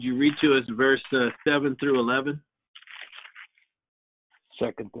 Could you read to us verse 7 through 11?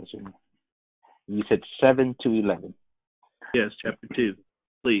 2 Thessalonians. You said 7 to 11. Yes, chapter 2.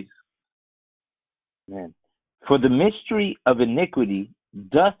 Please. Man. For the mystery of iniquity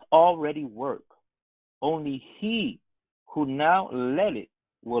doth already work. Only he who now let it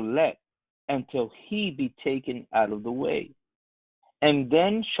will let until he be taken out of the way. And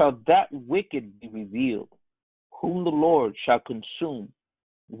then shall that wicked be revealed, whom the Lord shall consume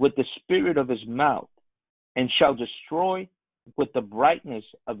with the spirit of his mouth, and shall destroy with the brightness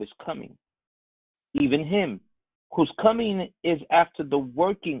of his coming. Even him whose coming is after the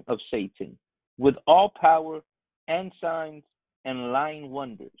working of Satan, with all power and signs and lying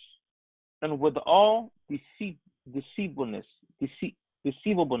wonders, and with all deceivableness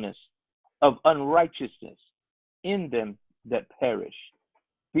of unrighteousness in them that perish,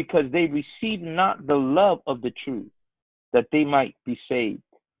 because they receive not the love of the truth, that they might be saved.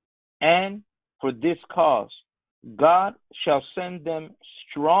 And for this cause God shall send them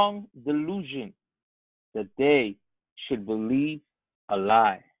strong delusion, that they should believe a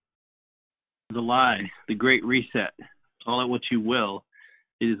lie. The lie, the great reset, call it what you will,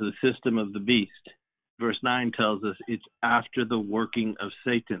 it is the system of the beast. Verse 9 tells us it's after the working of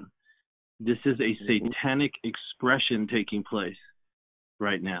Satan. This is a satanic expression taking place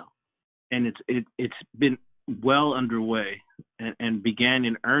right now. And it's been well underway and began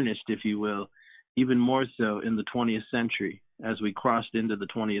in earnest, if you will, even more so in the 20th century as we crossed into the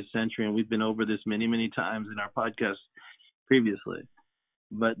 20th century. And we've been over this many, many times in our podcast previously.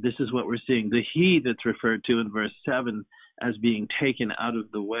 But this is what we're seeing. The he that's referred to in verse 7 as being taken out of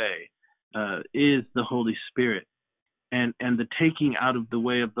the way is the Holy Spirit. And the taking out of the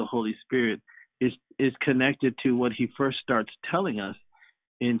way of the Holy Spirit is connected to what he first starts telling us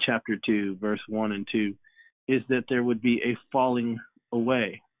in chapter 2, verse 1 and 2, is that there would be a falling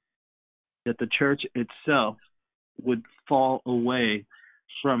away, that the church itself would fall away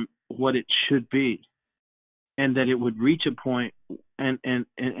from what it should be. and that it would reach a point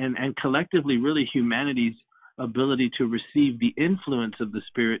and collectively, really, humanity's ability to receive the influence of the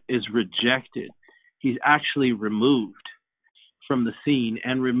Spirit is rejected. He's actually removed from the scene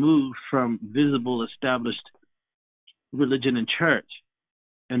and removed from visible, established religion and church.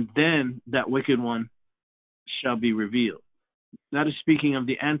 And then that wicked one shall be revealed. That is speaking of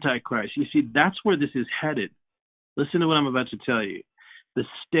the Antichrist. You see, that's where this is headed. Listen to what I'm about to tell you. The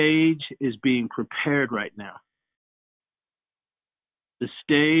stage is being prepared right now. The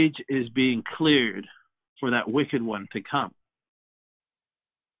stage is being cleared for that wicked one to come.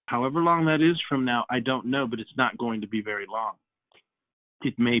 However long that is from now, I don't know, but it's not going to be very long.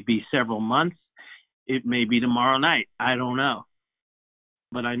 It may be several months. It may be tomorrow night. I don't know.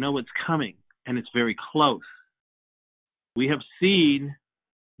 But I know it's coming, and it's very close. We have seen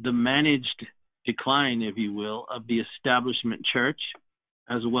the managed decline, if you will, of the establishment church,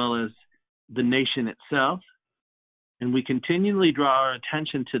 as well as the nation itself. And we continually draw our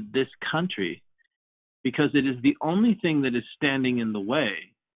attention to this country because it is the only thing that is standing in the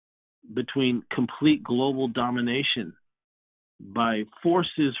way between complete global domination by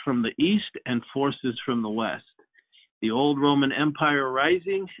forces from the east and forces from the west. The old Roman Empire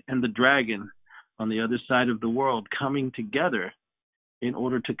rising and the dragon on the other side of the world coming together in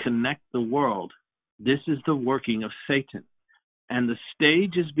order to connect the world. This is the working of Satan. And the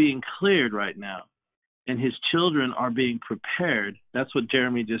stage is being cleared right now, and his children are being prepared. That's what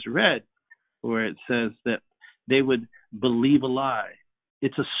Jeremy just read, where it says that they would believe a lie.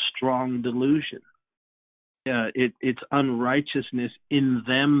 It's a strong delusion. It's unrighteousness in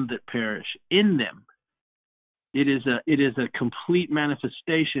them that perish, in them. It is a complete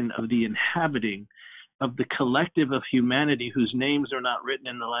manifestation of the inhabiting of the collective of humanity whose names are not written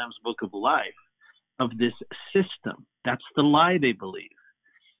in the Lamb's Book of Life, of this system. That's the lie they believe.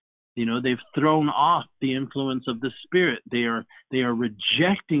 You know, they've thrown off the influence of the Spirit. They are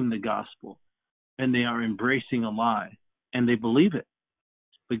rejecting the gospel, and they are embracing a lie, and they believe it.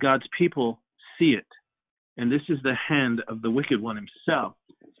 But God's people see it, and this is the hand of the wicked one himself.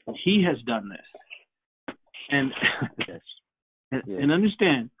 He has done this. And and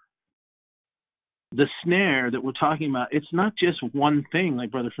understand, the snare that we're talking about, it's not just one thing,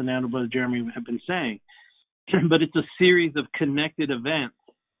 like Brother Fernando, Brother Jeremy have been saying, but it's a series of connected events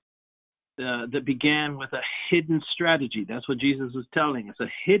that began with a hidden strategy. That's what Jesus was telling us, a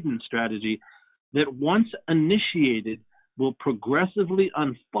hidden strategy that once initiated will progressively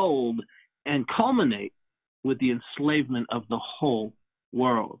unfold and culminate with the enslavement of the whole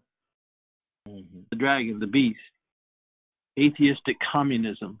world. Mm-hmm. The dragon, the beast, atheistic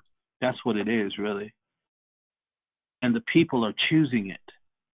communism, that's what it is, really. And the people are choosing it.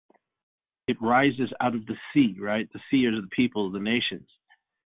 It rises out of the sea, right? The sea are the people of the nations.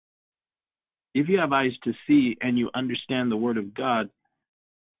 If you have eyes to see and you understand the Word of God,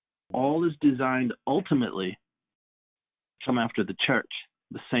 all is designed ultimately to come after the church,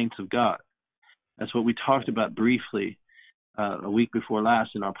 the saints of God. That's what we talked about briefly a week before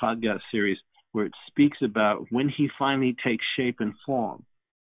last in our podcast series, where it speaks about when he finally takes shape and form,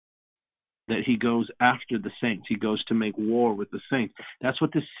 that he goes after the saints. He goes to make war with the saints. That's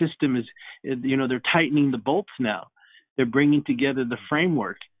what this system is. You know, they're tightening the bolts now. They're bringing together the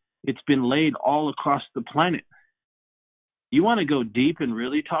framework. It's been laid all across the planet. You want to go deep and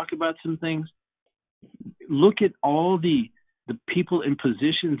really talk about some things? Look at all the people in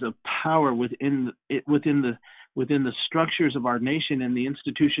positions of power within the structures of our nation and the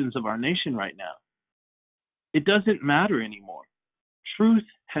institutions of our nation right now. It doesn't matter anymore. Truth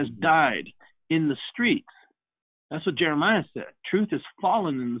has died in the streets. That's what Jeremiah said. Truth has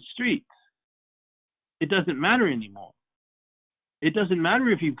fallen in the streets. It doesn't matter anymore. It doesn't matter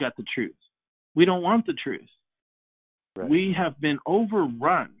if you've got the truth. We don't want the truth. Right. We have been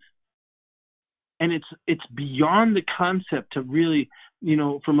overrun. And it's beyond the concept to really, you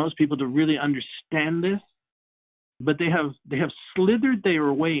know, for most people to really understand this. But they have slithered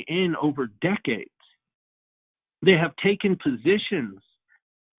their way in over decades. They have taken positions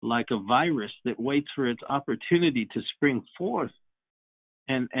like a virus that waits for its opportunity to spring forth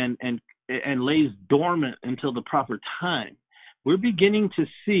and lays dormant until the proper time. We're beginning to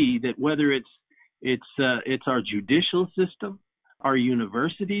see that whether it's our judicial system, our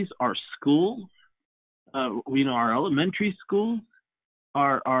universities, our schools, our elementary schools,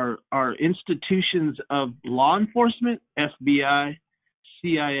 our institutions of law enforcement, FBI,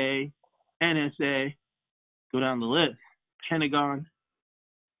 CIA, NSA, go down the list, Pentagon,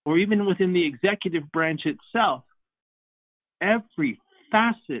 or even within the executive branch itself, every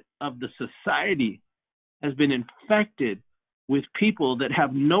facet of the society has been infected with people that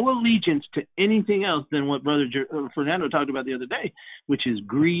have no allegiance to anything else than what Brother Fernando talked about the other day, which is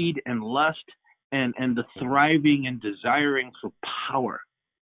greed and lust and the thriving and desiring for power.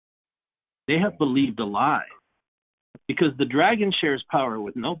 They have believed a lie, because the dragon shares power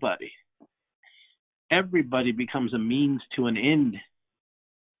with nobody. Everybody becomes a means to an end,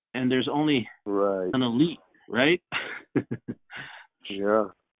 and there's only an elite, right? Yeah.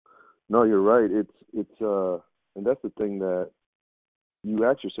 No, you're right. It's and that's the thing that you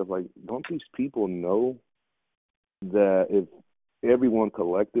ask yourself, like, don't these people know that if everyone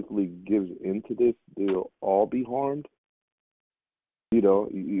collectively gives into this, they'll all be harmed? You know,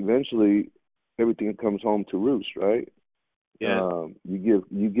 eventually everything comes home to roost, right? Yeah.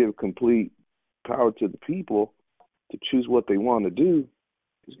 You give complete power to the people to choose what they want to do.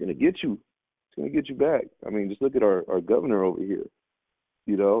 It's going to get you. It's going to get you back. I mean, just look at our governor over here.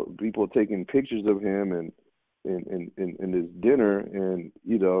 You know, people taking pictures of him and his dinner, and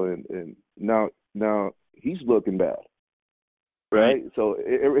you know, and now he's looking bad, right? So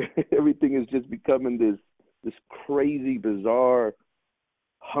everything is just becoming this crazy, bizarre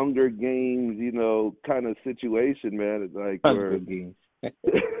Hunger Games, you know, kind of situation, man. It's like Hunger Games.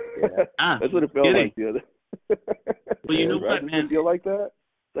 That's what it felt like the other. Well, you know right? what, man? Does it feel like that?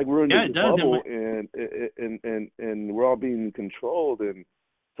 It's like we're in this does, bubble, and we're all being controlled, and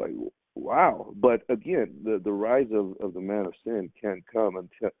it's like, wow. But again, the rise of the man of sin can't come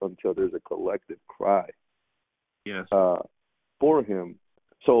until there's a collective cry. Yes. For him.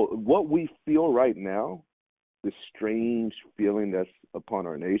 So what we feel right now, this strange feeling that's upon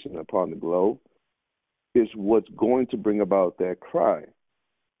our nation, upon the globe, is what's going to bring about that cry.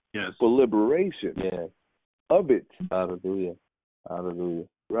 Yes. For liberation. Yeah. Of it. Hallelujah. Hallelujah.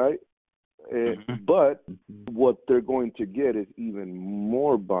 Right? But what they're going to get is even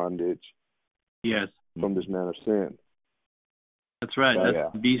more bondage. Yes. From this man of sin. That's right.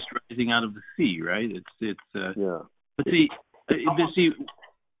 That's the beast rising out of the sea, right? It's yeah. But see,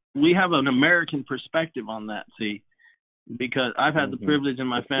 we have an American perspective on that. See, because I've had the privilege in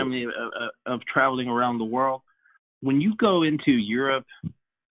my family of traveling around the world. When you go into Europe,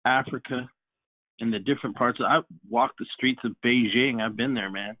 Africa, and the different parts, I've walked the streets of Beijing. I've been there,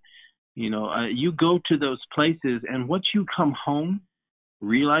 man. You know, you go to those places, and what you come home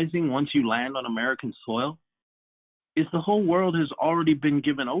realizing once you land on American soil is the whole world has already been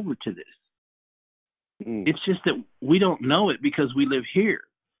given over to this. It's just that we don't know it because we live here.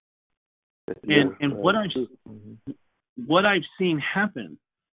 And what I've seen happen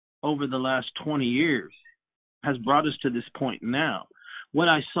over the last 20 years has brought us to this point now. What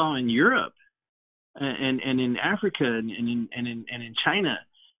I saw in Europe and in Africa and in China,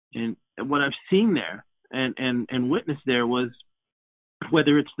 and what I've seen there and witnessed there was,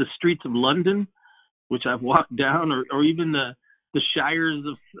 whether it's the streets of London, which I've walked down, or even the shires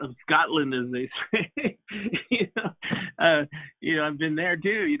of Scotland, as they say. I've been there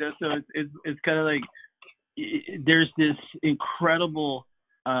too. You know, so it's kind of like there's this incredible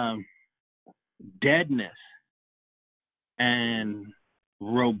deadness and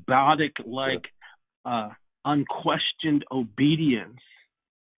robotic, unquestioned obedience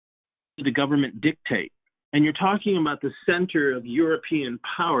to the government dictate. And you're talking about the center of European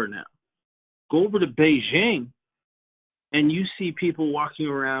power now. Go over to Beijing, and you see people walking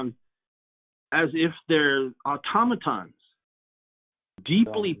around as if they're automatons,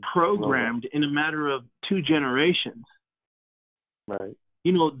 deeply programmed in a matter of 2 generations. Right.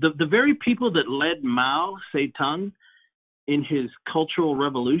 You know, the very people that led Mao Zedong in his cultural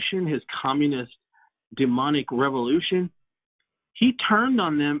revolution, his communist demonic revolution, he turned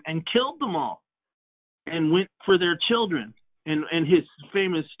on them and killed them all and went for their children. And his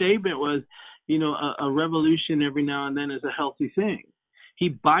famous statement was, you know, a revolution every now and then is a healthy thing. He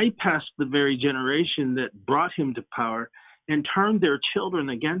bypassed the very generation that brought him to power and turned their children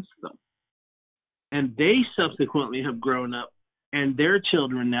against them. And they subsequently have grown up, and their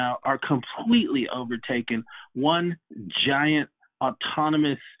children now are completely overtaken. One giant,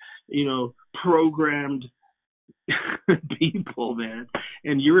 autonomous, you know, programmed people, man.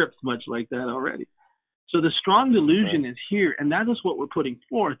 And Europe's much like that already. So the strong delusion is here, and that is what we're putting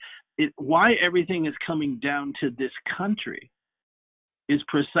forth. Why everything is coming down to this country is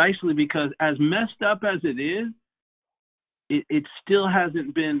precisely because, as messed up as it is, it still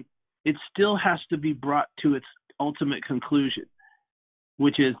hasn't been, it still has to be brought to its ultimate conclusion,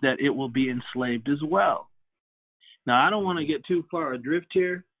 which is that it will be enslaved as well. Now, I don't want to get too far adrift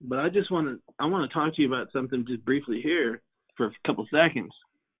here, but I want to talk to you about something just briefly here for a couple seconds.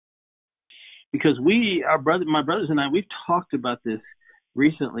 Because my brothers and I, we've talked about this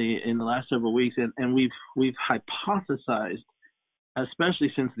recently in the last several weeks, and we've hypothesized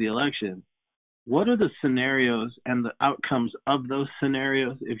especially since the election, what are the scenarios and the outcomes of those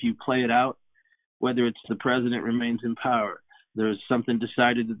scenarios if you play it out, whether it's the president remains in power, there's something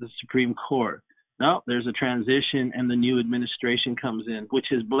decided at the Supreme Court, no, there's a transition and the new administration comes in, which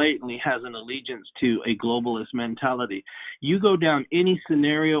is blatantly has an allegiance to a globalist mentality. You go down any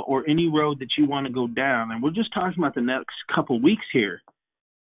scenario or any road that you want to go down, and we're just talking about the next couple weeks here,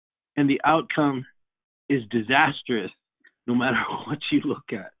 and the outcome is disastrous no matter what you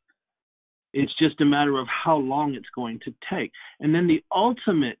look at. It's just a matter of how long it's going to take. And then the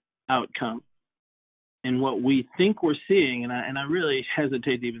ultimate outcome, and what we think we're seeing, and I really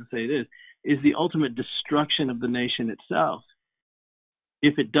hesitate to even say this, is the ultimate destruction of the nation itself.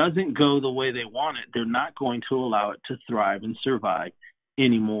 If it doesn't go the way they want it, they're not going to allow it to thrive and survive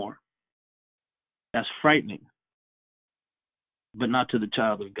anymore. That's frightening, but not to the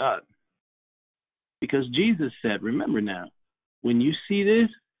child of God. Because Jesus said, remember now, when you see this,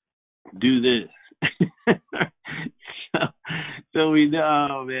 do this. so we know,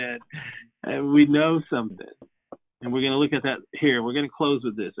 oh man, and we know something. And we're going to look at that here. We're going to close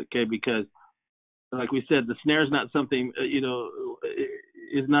with this, okay? Because, like we said, the snare is not something,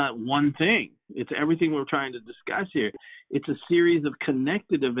 is not one thing. It's everything we're trying to discuss here. It's a series of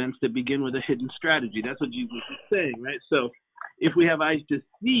connected events that begin with a hidden strategy. That's what Jesus is saying, right? So if we have eyes to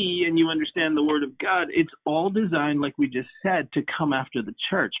see and you understand the word of God, it's all designed, like we just said, to come after the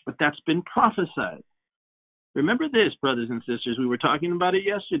church. But that's been prophesied. Remember this, brothers and sisters. We were talking about it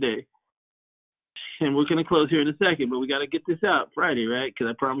yesterday. And we're going to close here in a second, but we got to get this out Friday, right?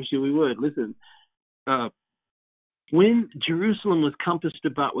 Because I promised you we would. Listen, when Jerusalem was compassed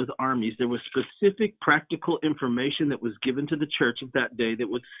about with armies, there was specific practical information that was given to the church of that day that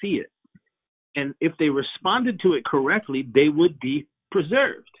would see it. And if they responded to it correctly, they would be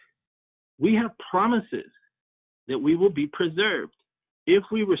preserved. We have promises that we will be preserved if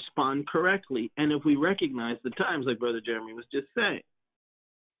we respond correctly and if we recognize the times, like Brother Jeremy was just saying.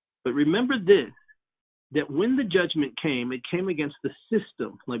 But remember this, that when the judgment came, it came against the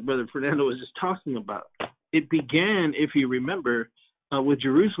system, like Brother Fernando was just talking about. It began, if you remember, with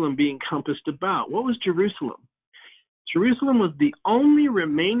Jerusalem being compassed about. What was Jerusalem? Jerusalem was the only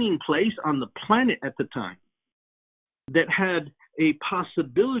remaining place on the planet at the time that had a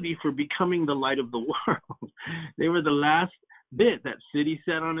possibility for becoming the light of the world. They were the last bit. That city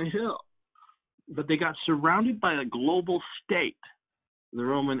sat on a hill. But they got surrounded by a global state, the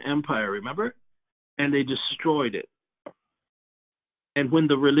Roman Empire, remember? And they destroyed it. And when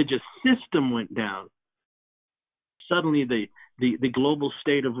the religious system went down, suddenly the global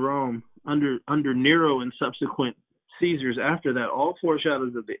state of Rome, under Nero and subsequent Caesars after that, all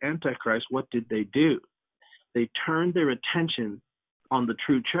foreshadows of the Antichrist, what did they do? They turned their attention on the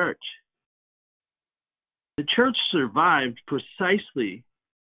true church. The church survived precisely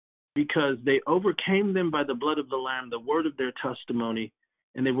because they overcame them by the blood of the Lamb, the word of their testimony,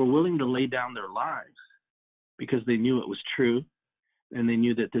 and they were willing to lay down their lives because they knew it was true, and they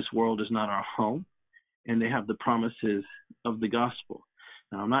knew that this world is not our home, and they have the promises of the gospel.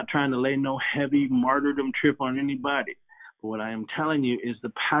 Now, I'm not trying to lay no heavy martyrdom trip on anybody, but what I am telling you is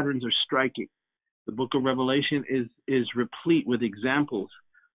the patterns are striking. The book of Revelation is replete with examples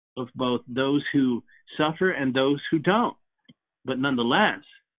of both those who suffer and those who don't. But nonetheless,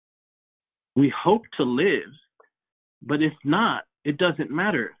 we hope to live, but if not, it doesn't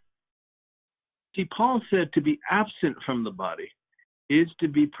matter. See, Paul said to be absent from the body is to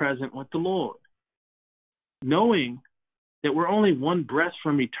be present with the Lord. Knowing that we're only one breath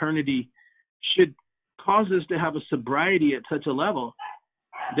from eternity should cause us to have a sobriety at such a level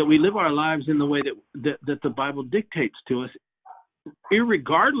that we live our lives in the way that the Bible dictates to us,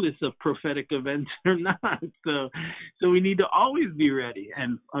 irregardless of prophetic events or not. So we need to always be ready.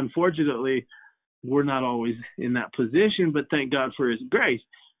 And unfortunately, we're not always in that position, but thank God for his grace.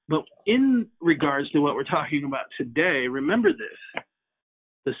 But in regards to what we're talking about today, remember this.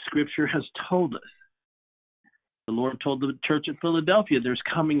 The scripture has told us. The Lord told the church at Philadelphia, there's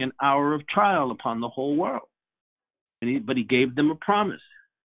coming an hour of trial upon the whole world. But he gave them a promise.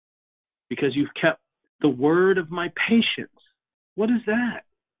 Because you've kept the word of my patience. What is that?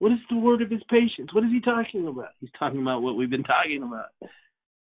 What is the word of his patience? What is he talking about? He's talking about what we've been talking about.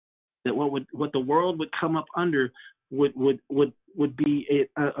 That what the world would come up under would be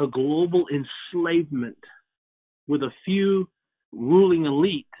a global enslavement with a few ruling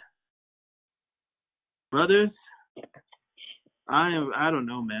elite. Brothers, I don't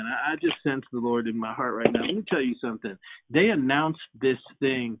know, man. I just sense the Lord in my heart right now. Let me tell you something. They announced this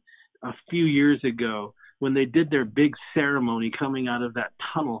thing a few years ago when they did their big ceremony coming out of that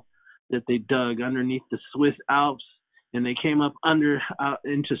tunnel that they dug underneath the Swiss Alps and they came up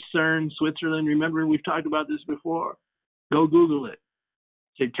into CERN, Switzerland. Remember, we've talked about this before. Go Google it.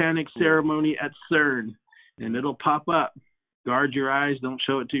 Satanic ceremony at CERN, and it'll pop up. Guard your eyes, don't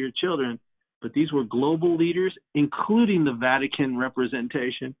show it to your children. But these were global leaders, including the Vatican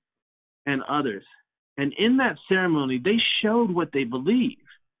representation and others. And in that ceremony, they showed what they believe.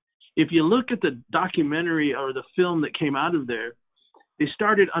 If you look at the documentary or the film that came out of there, they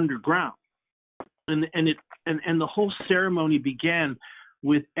started underground. And the whole ceremony began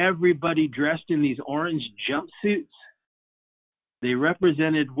with everybody dressed in these orange jumpsuits. They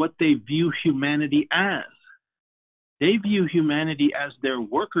represented what they view humanity as. They view humanity as their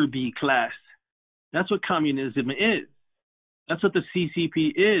worker bee class. That's what communism is. That's what the CCP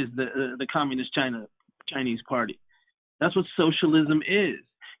is, the Communist Chinese Party. That's what socialism is.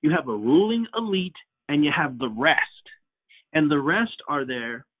 You have a ruling elite and you have the rest. And the rest are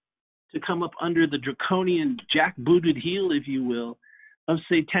there to come up under the draconian jackbooted heel, if you will, of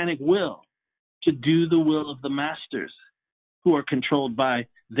satanic will, to do the will of the masters who are controlled by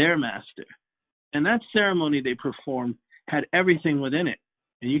their master. And that ceremony they performed had everything within it.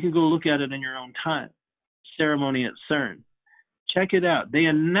 And you can go look at it in your own time. Ceremony at CERN. Check it out. They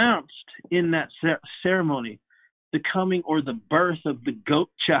announced in that ceremony the coming or the birth of the goat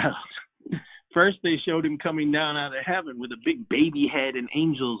child. First, they showed him coming down out of heaven with a big baby head and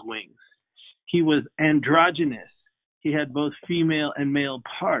angel's wings. He was androgynous. He had both female and male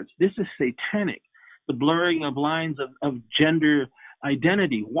parts. This is satanic. The blurring of lines of gender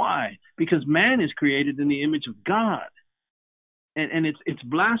identity. Why? Because man is created in the image of God. And it's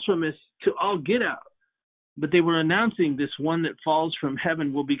blasphemous to all get out. But they were announcing this one that falls from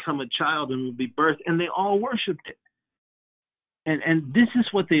heaven will become a child and will be birthed, and they all worshipped it. And this is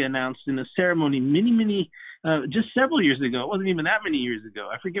what they announced in a ceremony just several years ago. It wasn't even that many years ago.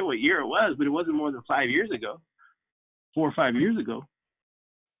 I forget what year it was, but it wasn't more than 5 years ago, 4 or 5 years ago.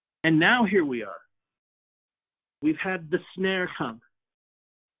 And now here we are. We've had the snare come.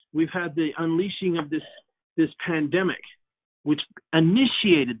 We've had the unleashing of this pandemic, which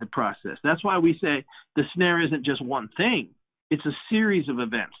initiated the process. That's why we say the snare isn't just one thing. It's a series of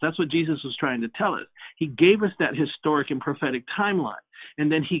events. That's what Jesus was trying to tell us. He gave us that historic and prophetic timeline,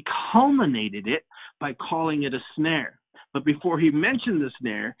 and then he culminated it by calling it a snare. But before he mentioned the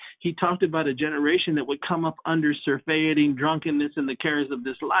snare, he talked about a generation that would come up under surfeiting, drunkenness, and the cares of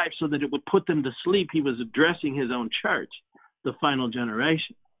this life so that it would put them to sleep. He was addressing his own church, the final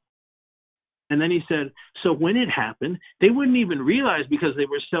generation. And then he said, so when it happened, they wouldn't even realize because they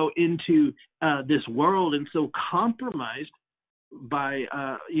were so into this world and so compromised by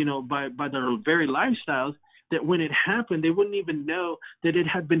their very lifestyles that when it happened, they wouldn't even know that it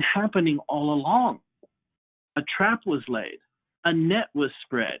had been happening all along. A trap was laid. A net was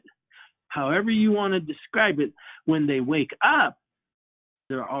spread. However you want to describe it, when they wake up,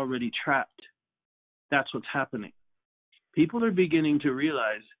 they're already trapped. That's what's happening. People are beginning to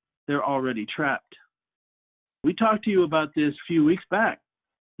realize they're already trapped. We talked to you about this a few weeks back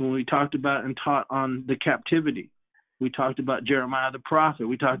when we talked about and taught on the captivity. We talked about Jeremiah the prophet.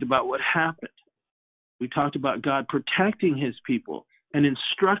 We talked about what happened. We talked about God protecting his people and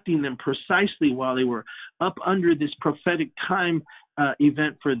instructing them precisely while they were up under this prophetic time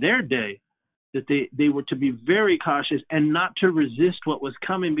event for their day, that they were to be very cautious and not to resist what was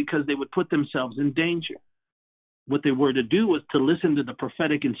coming because they would put themselves in danger. What they were to do was to listen to the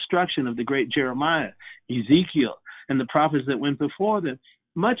prophetic instruction of the great Jeremiah, Ezekiel, and the prophets that went before them,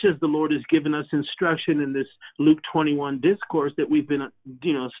 much as the Lord has given us instruction in this Luke 21 discourse that we've been,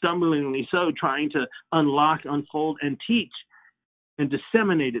 stumblingly so trying to unlock, unfold, and teach and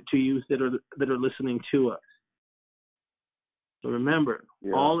disseminate it to youth that are listening to us. So remember,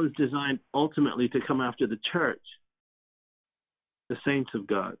 all is designed ultimately to come after the church, the saints of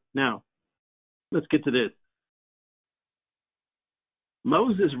God. Now, let's get to this.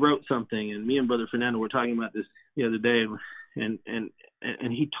 Moses wrote something, and me and Brother Fernando were talking about this the other day, and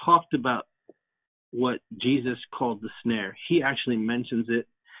he talked about what Jesus called the snare. He actually mentions it,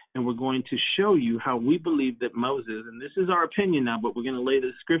 and we're going to show you how we believe that Moses, and this is our opinion now, but we're going to lay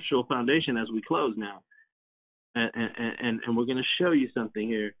the scriptural foundation as we close now, and we're going to show you something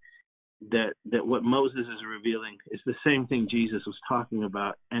here that what Moses is revealing is the same thing Jesus was talking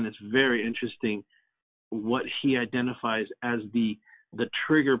about, and it's very interesting what he identifies as the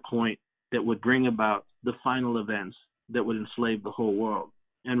trigger point that would bring about the final events that would enslave the whole world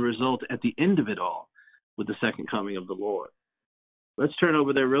and result at the end of it all with the second coming of the Lord. Let's turn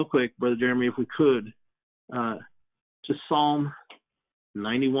over there real quick, Brother Jeremy, if we could, to Psalm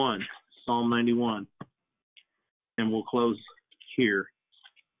 91, and we'll close here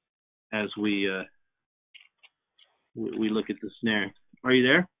as we we look at the snare. Are you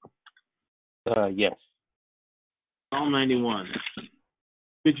there? Yes. Psalm 91.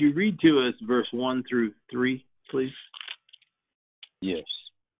 Could you read to us verse 1 through 3, please? Yes.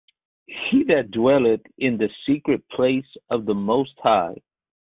 He that dwelleth in the secret place of the Most High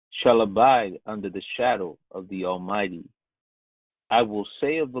shall abide under the shadow of the Almighty. I will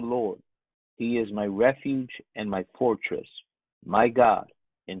say of the Lord, He is my refuge and my fortress, my God,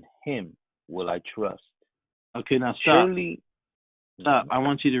 in Him will I trust. Okay, now stop. Surely, Stop. I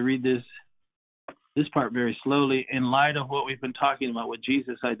want you to read this part very slowly in light of what we've been talking about, what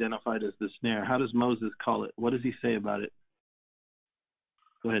Jesus identified as the snare. How does Moses call it? What does he say about it?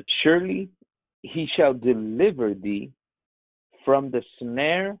 Go ahead. surely He shall deliver thee from the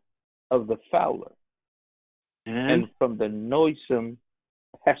snare of the fowler and from the noisome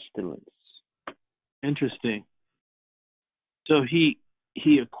pestilence. Interesting. So he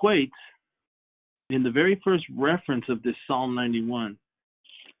equates, in the very first reference of this Psalm 91,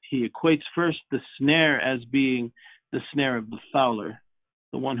 he equates first the snare as being the snare of the fowler,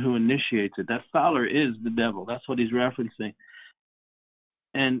 the one who initiates it. That fowler is the devil. That's what he's referencing.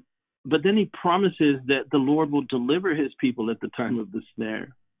 But then he promises that the Lord will deliver his people at the time of the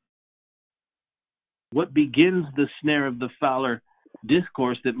snare. What begins the snare of the fowler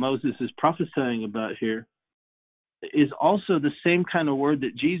discourse that Moses is prophesying about here is also the same kind of word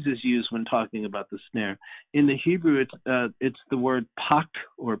that Jesus used when talking about the snare. In the Hebrew, it's the word pak,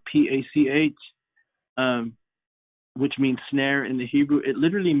 or P-A-C-H, which means snare in the Hebrew. It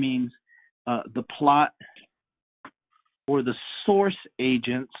literally means the plot or the source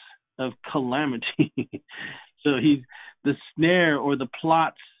agents of calamity. So he's the snare or the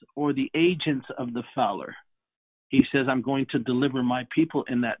plots or the agents of the fowler. He says, I'm going to deliver my people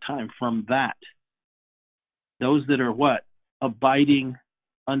in that time from that. Those that are what? Abiding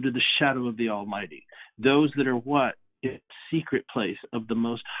under the shadow of the Almighty. Those that are what? In the secret place of the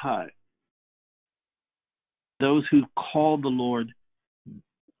Most High. Those who call the Lord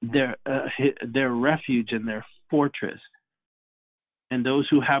their refuge and their fortress. And those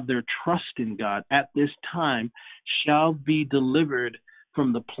who have their trust in God at this time shall be delivered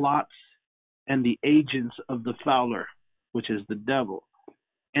from the plots and the agents of the fowler, which is the devil.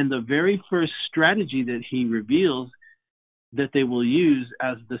 And the very first strategy that he reveals that they will use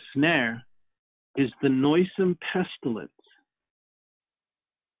as the snare is the noisome pestilence.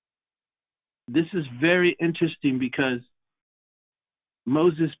 This is very interesting because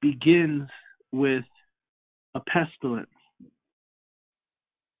Moses begins with a pestilence.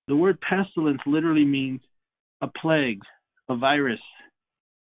 The word pestilence literally means a plague, a virus.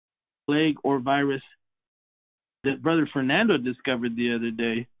 Plague or virus that Brother Fernando discovered the other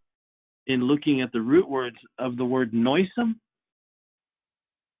day in looking at the root words of the word noisome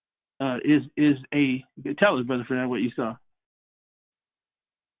is a... Tell us, Brother Fernando, what you saw.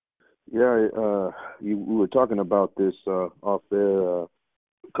 Yeah, we were talking about this off there a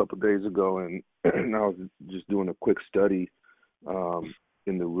couple of days ago, and I was just doing a quick study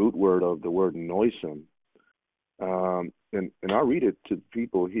in the root word of the word noisome. And I'll read it to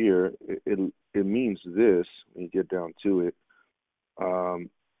people here. It means this, when you get down to it.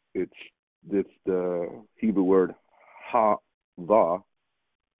 It's the Hebrew word ha-va,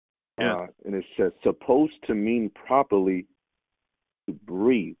 and it says supposed to mean properly to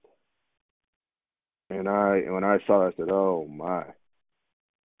breathe. And when I saw it, I said, oh my.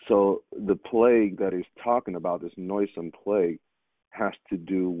 So the plague that he's talking about, this noisome plague, has to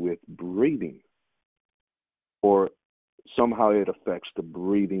do with breathing, or somehow it affects the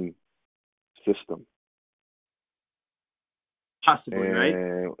breathing system. Possibly,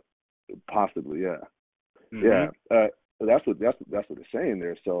 right? Possibly, yeah. Mm-hmm. Yeah. That's what it's saying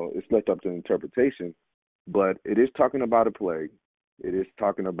there. So it's left up to interpretation, but it is talking about a plague. It is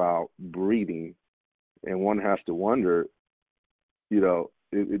talking about breathing, and one has to wonder,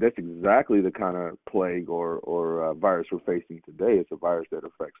 that's exactly the kind of plague or virus we're facing today. It's a virus that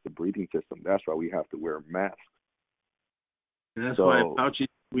affects the breathing system. That's why we have to wear masks. And that's why Fauci,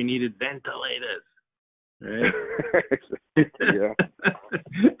 we needed ventilators, right? Yeah.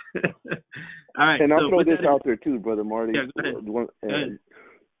 All right. And I'll throw this out there too, Brother Marty. Yeah, go ahead. Go ahead.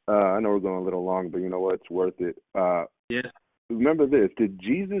 I know we're going a little long, but you know what? It's worth it. Yeah. Remember this. Did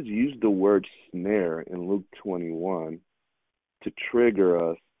Jesus use the word snare in Luke 21 to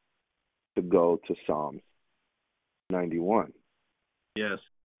trigger us to go to Psalms 91? Yes.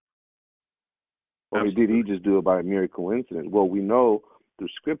 Or did he just do it by a mere coincidence? Well, we know through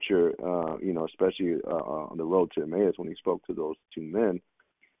Scripture, especially on the road to Emmaus when he spoke to those two men,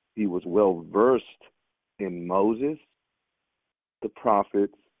 he was well versed in Moses, the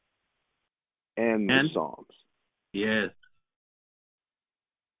prophets, and the Psalms. Yes.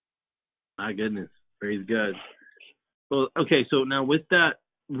 My goodness. Praise God. Well, okay, so now with that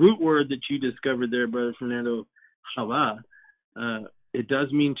root word that you discovered there, Brother Fernando, hava, it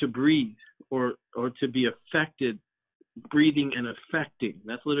does mean to breathe or to be affected, breathing and affecting.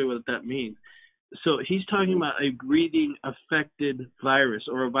 That's literally what that means. So he's talking about a breathing affected virus,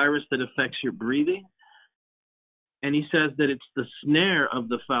 or a virus that affects your breathing. And he says that it's the snare of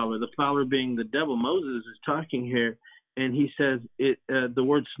the fowler being the devil. Moses is talking here, and he says the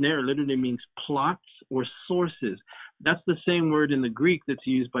word snare literally means plots or sources. That's the same word in the Greek that's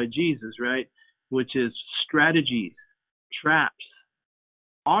used by Jesus, right? Which is strategies, traps.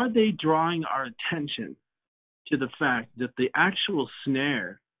 Are they drawing our attention to the fact that the actual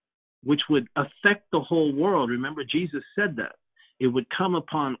snare, which would affect the whole world, remember Jesus said that, it would come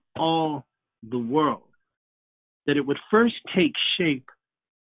upon all the world, that it would first take shape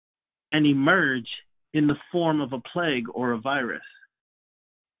and emerge in the form of a plague or a virus?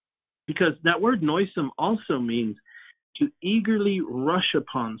 Because that word noisome also means to eagerly rush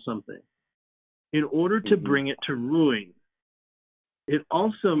upon something in order to bring it to ruin. It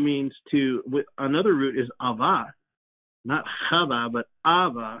also means another root is ava, not chava, but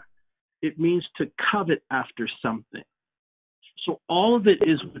ava. It means to covet after something. So all of it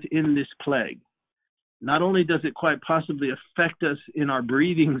is within this plague. Not only does it quite possibly affect us in our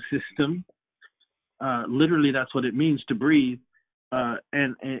breathing system, literally that's what it means to breathe,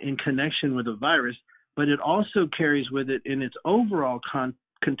 and in connection with a virus, but it also carries with it in its overall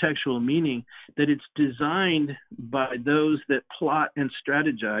contextual meaning that it's designed by those that plot and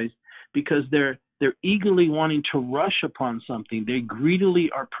strategize because they're eagerly wanting to rush upon something. They greedily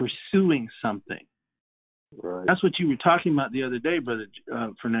are pursuing something. Right. That's what you were talking about the other day, Brother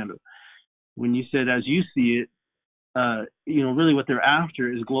Fernando, when you said, as you see it, really what they're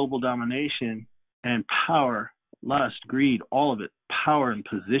after is global domination and power, lust, greed, all of it, power and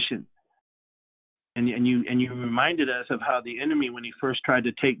position. And you reminded us of how the enemy, when he first tried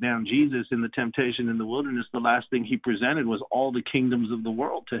to take down Jesus in the temptation in the wilderness, the last thing he presented was all the kingdoms of the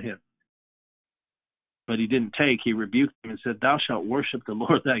world to him. But he didn't take. He rebuked him and said, "Thou shalt worship the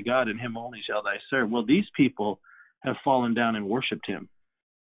Lord thy God, and him only shalt thou serve." Well, these people have fallen down and worshipped him.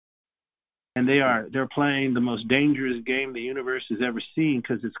 And they're playing the most dangerous game the universe has ever seen,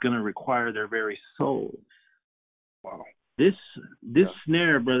 because it's going to require their very soul. Wow. This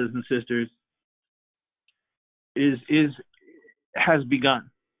snare, brothers and sisters, has begun,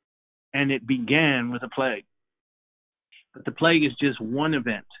 and it began with a plague. But the plague is just one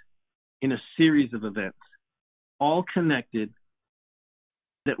event in a series of events, all connected,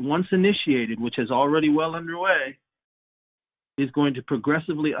 that once initiated, which is already well underway, is going to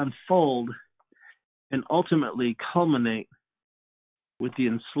progressively unfold and ultimately culminate with the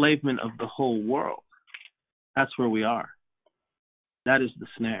enslavement of the whole world. That's where we are. That is the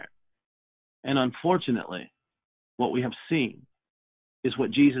snare. And unfortunately, what we have seen is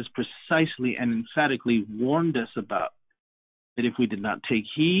what Jesus precisely and emphatically warned us about, that if we did not take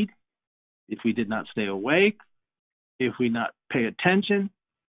heed, if we did not stay awake, if we not pay attention,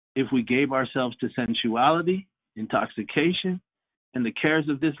 if we gave ourselves to sensuality, intoxication, and the cares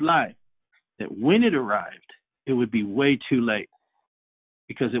of this life, that when it arrived, it would be way too late,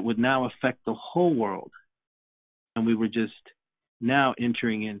 because it would now affect the whole world. And we were just now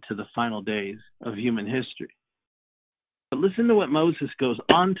entering into the final days of human history. But listen to what Moses goes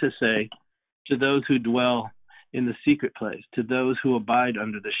on to say to those who dwell in the secret place, to those who abide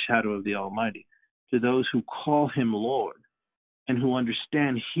under the shadow of the Almighty, to those who call him Lord and who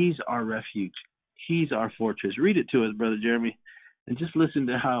understand he's our refuge, he's our fortress. Read it to us, Brother Jeremy, and just listen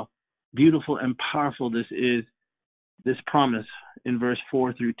to how beautiful and powerful this is, this promise in verse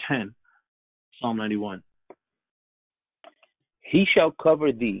 4 through 10, Psalm 91. He shall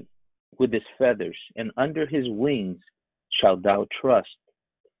cover thee with his feathers, and under his wings shalt thou trust.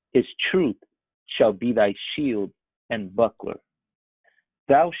 His truth shall be thy shield and buckler.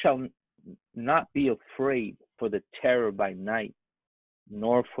 Thou shalt not be afraid for the terror by night,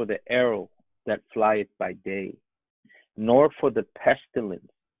 nor for the arrow that flieth by day, nor for the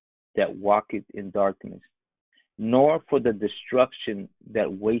pestilence that walketh in darkness, nor for the destruction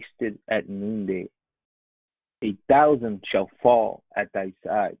that wasteth at noonday. 1,000 shall fall at thy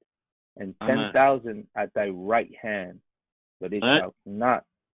side, and 10,000 at thy right hand, but it shall not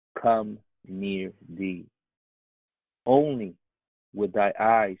come near thee. Only with thy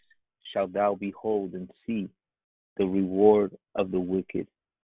eyes shalt thou behold and see the reward of the wicked.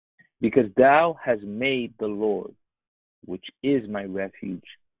 Because thou hast made the Lord, which is my refuge,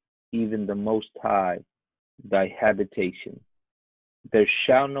 even the Most High, thy habitation. There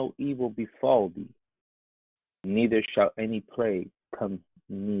shall no evil befall thee, neither shall any plague come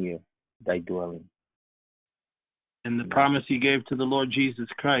near thy dwelling. And the promise he gave to the Lord Jesus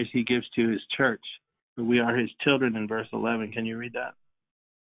Christ, he gives to his church. We are his children in verse 11. Can you read that?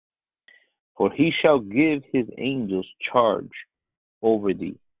 For he shall give his angels charge over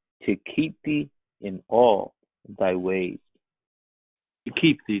thee, to keep thee in all thy ways. To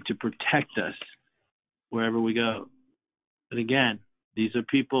keep thee, to protect us wherever we go. But again, these are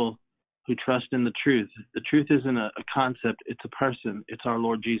people who trust in the truth. The truth isn't a concept, it's a person. It's our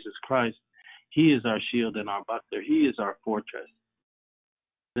Lord Jesus Christ. He is our shield and our buckler. He is our fortress.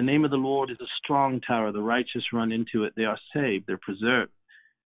 The name of the Lord is a strong tower. The righteous run into it. They are saved. They're preserved.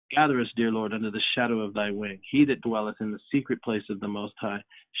 Gather us, dear Lord, under the shadow of thy wing. He that dwelleth in the secret place of the Most High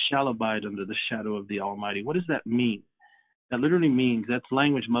shall abide under the shadow of the Almighty. What does that mean? That literally means, that's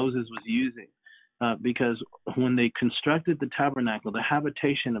language Moses was using, because when they constructed the tabernacle, the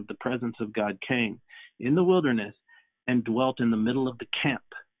habitation of the presence of God came in the wilderness and dwelt in the middle of the camp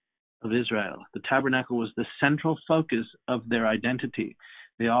of Israel. The tabernacle was the central focus of their identity.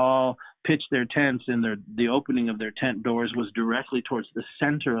 They all pitched their tents, and the opening of their tent doors was directly towards the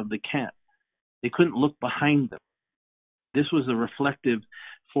center of the camp. They couldn't look behind them. This was a reflective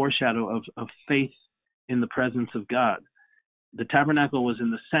foreshadow of faith in the presence of God. The tabernacle was in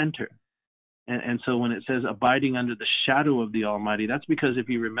the center. And so when it says abiding under the shadow of the Almighty, that's because if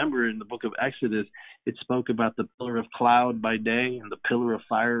you remember in the book of Exodus, it spoke about the pillar of cloud by day and the pillar of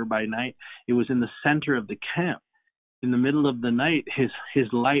fire by night. It was in the center of the camp. In the middle of the night, his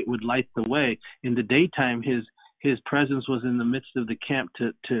light would light the way. In the daytime, his presence was in the midst of the camp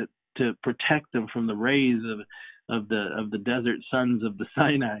to protect them from the rays of the desert sons of the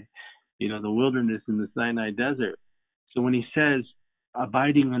Sinai, the wilderness in the Sinai desert. So when he says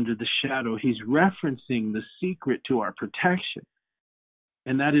abiding under the shadow, he's referencing the secret to our protection.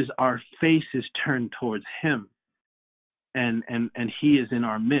 And that is our face is turned towards him. And he is in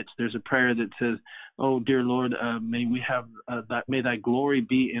our midst. There's a prayer that says, "Oh, dear Lord, may we have may thy glory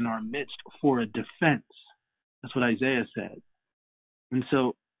be in our midst for a defense." That's what Isaiah said. And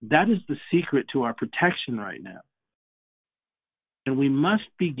so that is the secret to our protection right now. And we must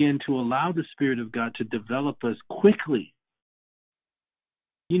begin to allow the Spirit of God to develop us quickly.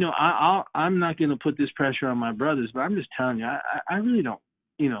 I'm not going to put this pressure on my brothers, but I'm just telling you, I really don't,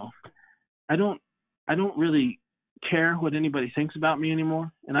 I don't really care what anybody thinks about me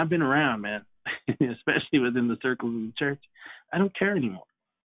anymore. And I've been around, man, especially within the circles of the church. I don't care anymore.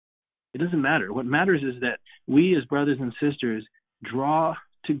 It doesn't matter. What matters is that we as brothers and sisters draw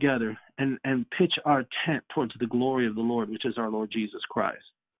together and pitch our tent towards the glory of the Lord, which is our Lord Jesus Christ.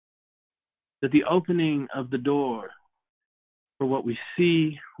 That the opening of the door for what we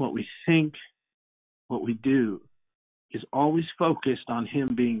see, what we think, what we do is always focused on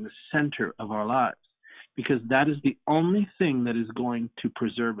him being the center of our lives, because that is the only thing that is going to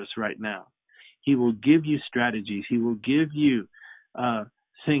preserve us right now. He will give you strategies. He will give you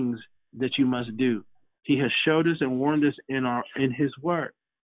things that you must do. He has showed us and warned us in his word.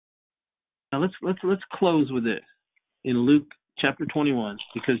 Now let's close with this in Luke chapter 21,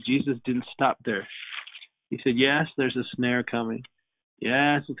 because Jesus didn't stop there. He said, yes, there's a snare coming.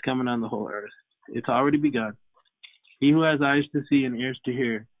 Yes, it's coming on the whole earth. It's already begun. He who has eyes to see and ears to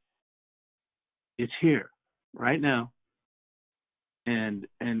hear, it's here right now. And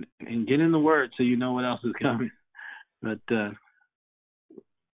get in the word so you know what else is coming. But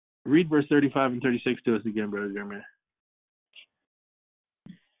read verse 35 and 36 to us again, Brother Jeremiah.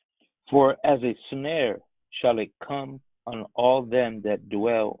 For as a snare shall it come on all them that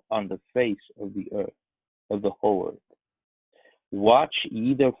dwell on the face of the earth, of the whole earth. Watch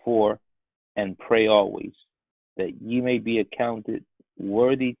ye therefore, and pray always, that ye may be accounted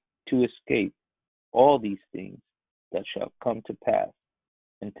worthy to escape all these things that shall come to pass,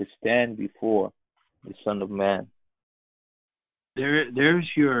 and to stand before the Son of Man. There's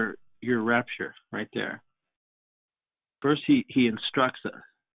your rapture right there. First, he instructs us.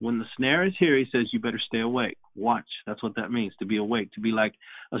 When the snare is here, he says, you better stay awake. Watch. That's what that means, to be awake, to be like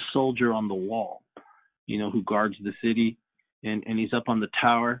a soldier on the wall, who guards the city, and he's up on the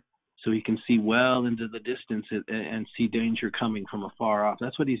tower so he can see well into the distance and see danger coming from afar off.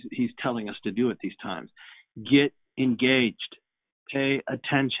 That's what he's telling us to do at these times. Get engaged. Pay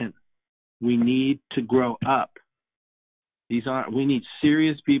attention. We need to grow up. We need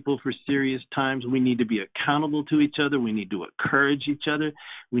serious people for serious times. We need to be accountable to each other. We need to encourage each other.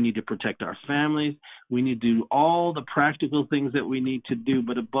 We need to protect our families. We need to do all the practical things that we need to do.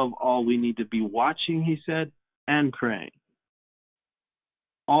 But above all, we need to be watching, he said, and praying.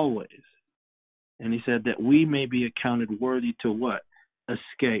 Always. And he said that we may be accounted worthy to what?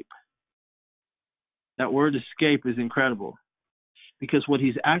 Escape. That word escape is incredible, because what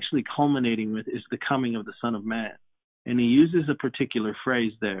he's actually culminating with is the coming of the Son of Man. And he uses a particular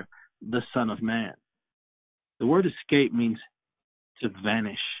phrase there, the Son of Man. The word escape means to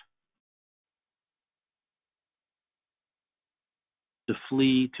vanish, to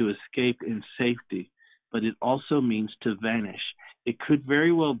flee, to escape in safety, but it also means to vanish. It could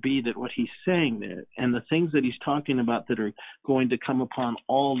very well be that what he's saying there, and the things that he's talking about that are going to come upon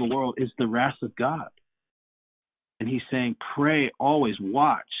all the world, is the wrath of God. And he's saying, pray always,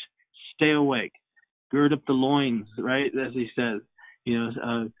 watch, stay awake, gird up the loins, right? As he says,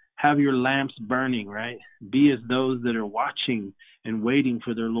 have your lamps burning, right? Be as those that are watching and waiting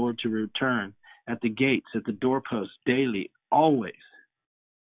for their Lord to return at the gates, at the doorposts, daily, always.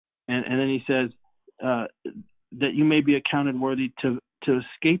 And then he says that you may be accounted worthy to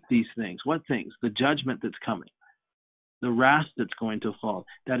escape these things. What things? The judgment that's coming, the wrath that's going to fall.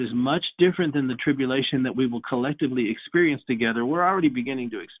 That is much different than the tribulation that we will collectively experience together. We're already beginning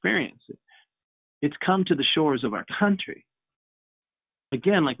to experience it. It's come to the shores of our country.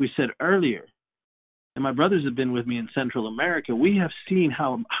 Again, like we said earlier, and my brothers have been with me in Central America, we have seen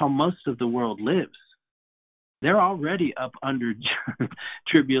how most of the world lives. They're already up under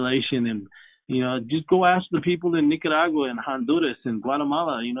tribulation. And, just go ask the people in Nicaragua and Honduras and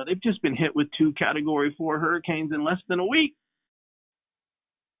Guatemala. They've just been hit with 2 Category 4 hurricanes in less than a week.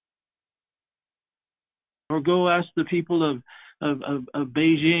 Or go ask the people of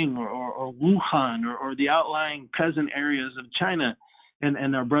Beijing or Wuhan or the outlying peasant areas of China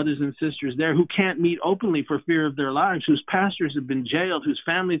and our brothers and sisters there who can't meet openly for fear of their lives, whose pastors have been jailed, whose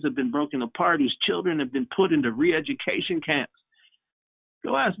families have been broken apart, whose children have been put into re-education camps.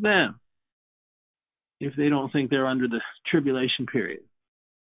 Go ask them if they don't think they're under the tribulation period.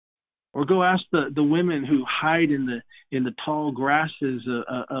 Or go ask the women who hide in the tall grasses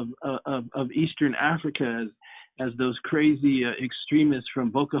of Eastern Africa as those crazy extremists from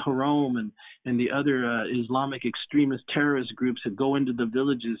Boko Haram and the other Islamic extremist terrorist groups that go into the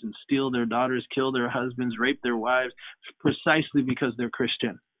villages and steal their daughters, kill their husbands, rape their wives, precisely because they're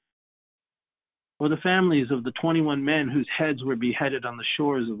Christian. Or the families of the 21 men whose heads were beheaded on the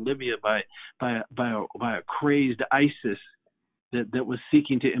shores of Libya by a crazed ISIS that was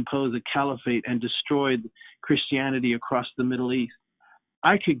seeking to impose a caliphate and destroy Christianity across the Middle East.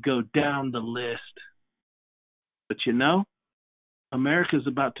 I could go down the list. But America's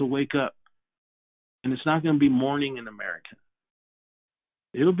about to wake up. And it's not going to be morning in America.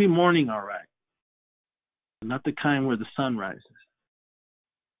 It'll be morning, all right. But not the kind where the sun rises.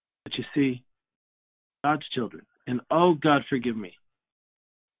 But you see, God's children, and oh, God, forgive me.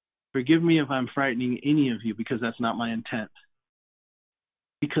 Forgive me if I'm frightening any of you, because that's not my intent.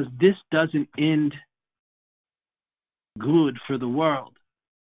 Because this doesn't end good for the world,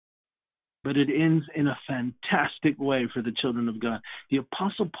 but it ends in a fantastic way for the children of God. The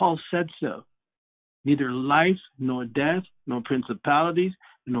Apostle Paul said so. Neither life, nor death, nor principalities,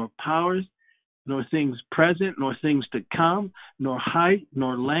 nor powers, nor things present, nor things to come, nor height,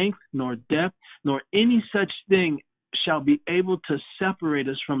 nor length, nor depth, nor any such thing shall be able to separate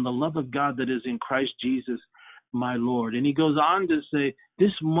us from the love of God that is in Christ Jesus, my Lord. And he goes on to say,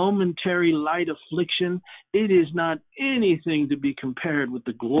 this momentary light affliction, it is not anything to be compared with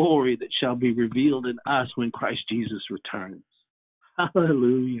the glory that shall be revealed in us when Christ Jesus returns.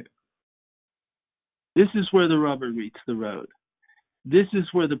 Hallelujah. This is where the rubber meets the road. This is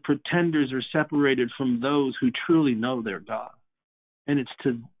where the pretenders are separated from those who truly know their God. And it's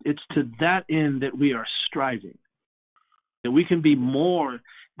to that end that we are striving. That we can be more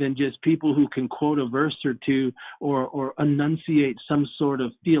than just people who can quote a verse or two or enunciate some sort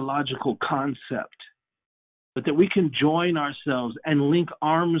of theological concept. But that we can join ourselves and link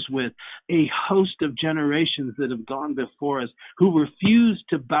arms with a host of generations that have gone before us, who refuse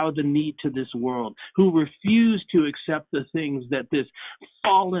to bow the knee to this world, who refuse to accept the things that this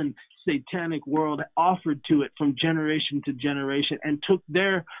fallen satanic world offered to it from generation to generation, and took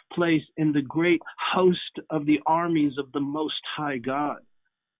their place in the great host of the armies of the Most High God.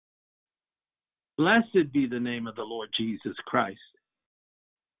 Blessed be the name of the Lord Jesus Christ.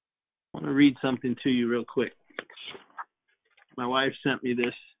 I want to read something to you real quick. My wife sent me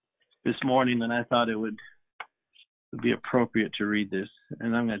this morning, and I thought it would be appropriate to read this.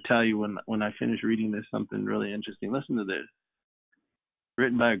 And I'm going to tell you when I finish reading this, something really interesting. Listen to this.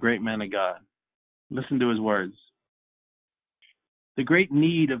 Written by a great man of God. Listen to his words. The great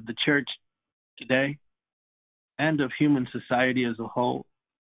need of the church today and of human society as a whole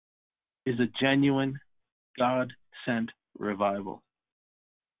is a genuine God-sent revival.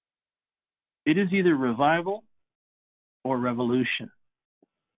 It is either revival or revolution.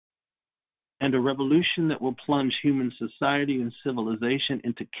 and a revolution that will plunge human society and civilization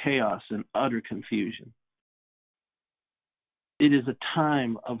into chaos and utter confusion. It is a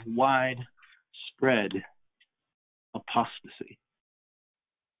time of widespread apostasy.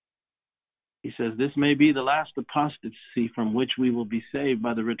 He says, this may be the last apostasy from which we will be saved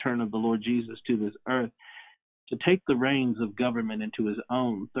by the return of the Lord Jesus to this earth, to take the reins of government into his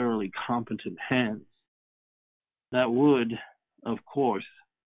own thoroughly competent hands. That would, of course,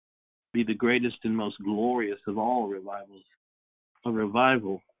 be the greatest and most glorious of all revivals, a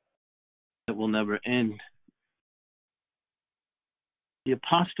revival that will never end. The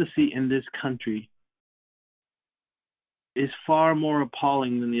apostasy in this country is far more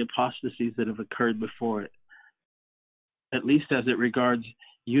appalling than the apostasies that have occurred before it, at least as it regards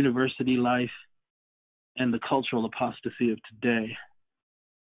university life and the cultural apostasy of today.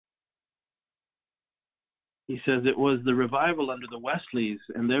 He says it was the revival under the Wesleys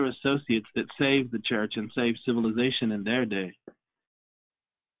and their associates that saved the church and saved civilization in their day.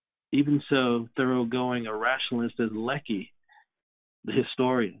 Even so, thoroughgoing a rationalist as Lecky, the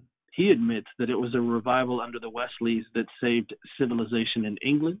historian, he admits that it was a revival under the Wesleys that saved civilization in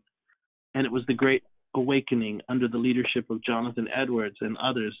England, and it was the Great Awakening under the leadership of Jonathan Edwards and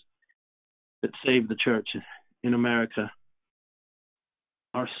others that saved the church in America.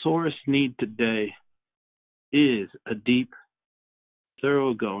 Our sorest need today is a deep,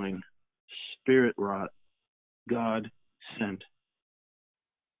 thoroughgoing, spirit-wrought, God-sent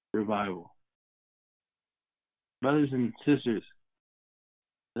revival. Brothers and sisters,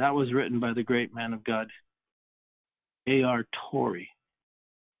 that was written by the great man of God, A.R. Torrey.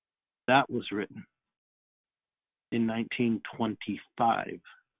 That was written in 1925.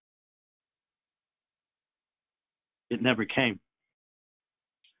 It never came.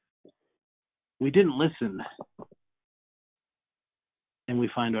 We didn't listen, and we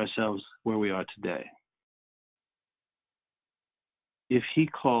find ourselves where we are today. If he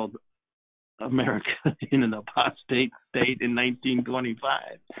called America in an apostate state in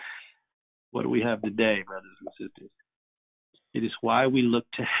 1925, what do we have today, brothers and sisters? It is why we look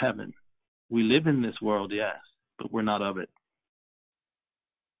to heaven. We live in this world, yes, but we're not of it.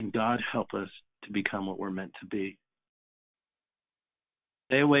 And God help us to become what we're meant to be.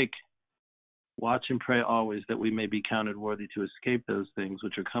 Stay awake. Watch and pray always that we may be counted worthy to escape those things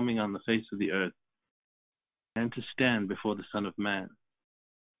which are coming on the face of the earth and to stand before the Son of Man.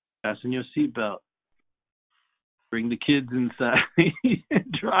 Fasten your seatbelt. Bring the kids inside.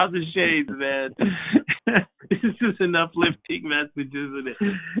 Draw the shades, man. This is just an uplifting message, isn't it?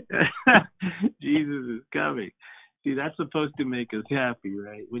 Jesus is coming. See, that's supposed to make us happy,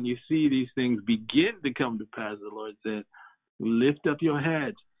 right? When you see these things begin to come to pass, the Lord said, lift up your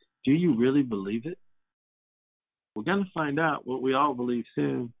heads. Do you really believe it? We're going to find out what we all believe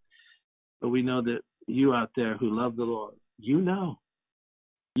soon. But we know that you out there who love the Lord, you know.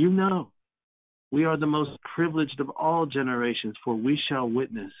 We are the most privileged of all generations, for we shall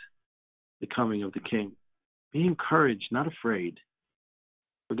witness the coming of the King. Be encouraged, not afraid.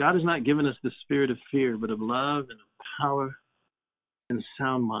 For God has not given us the spirit of fear, but of love and of power and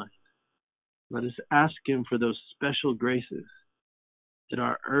sound mind. Let us ask him for those special graces that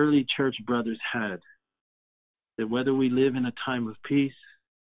our early church brothers had, that whether we live in a time of peace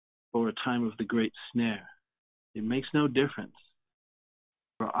or a time of the great snare, it makes no difference.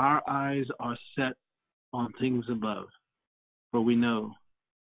 For our eyes are set on things above, for we know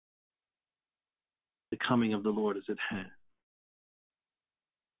the coming of the Lord is at hand.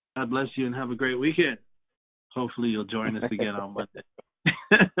 God bless you and have a great weekend. Hopefully you'll join us again on Monday.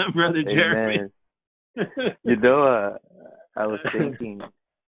 Brother Jeremy. I was thinking,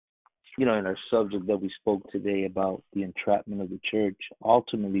 in our subject that we spoke today about the entrapment of the church,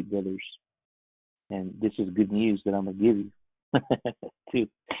 ultimately, brothers, and this is good news that I'm going to give you, too.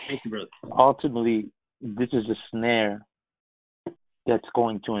 Thank you, brother. Ultimately, this is a snare that's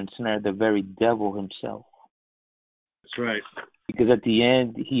going to ensnare the very devil himself. That's right. Because at the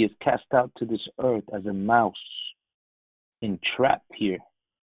end, he is cast out to this earth as a mouse, entrapped here.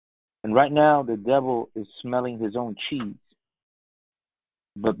 And right now, the devil is smelling his own cheese.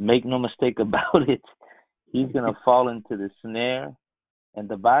 But make no mistake about it, he's going to fall into the snare. And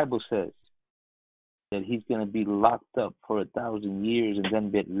the Bible says that he's going to be locked up for 1,000 years and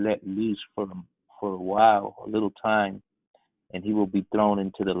then get let loose for a while, a little time, and he will be thrown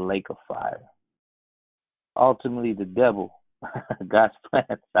into the lake of fire. Ultimately, the devil, God's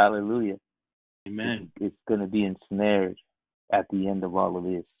plan, hallelujah, amen, is going to be ensnared at the end of all of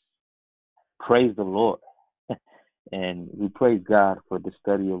this. Praise the Lord. And we praise God for the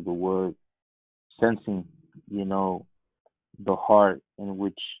study of the Word, sensing, the heart in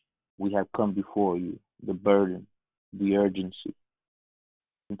which we have come before you, the burden, the urgency.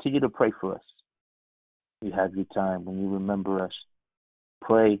 Continue to pray for us. You have your time. When you remember us,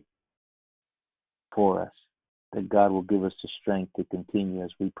 pray for us, that God will give us the strength to continue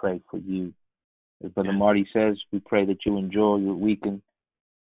as we pray for you. As Brother Marty says, we pray that you enjoy your weekend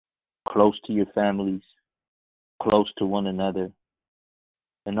close to your families, close to one another,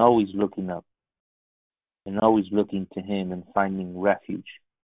 and always looking up, and always looking to Him and finding refuge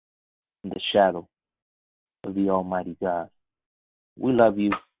in the shadow of the Almighty God. We love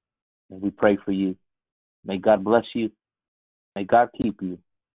you, and we pray for you. May God bless you. May God keep you.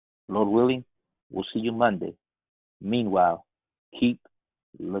 Lord willing, we'll see you Monday. Meanwhile, keep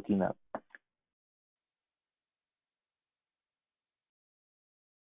looking up.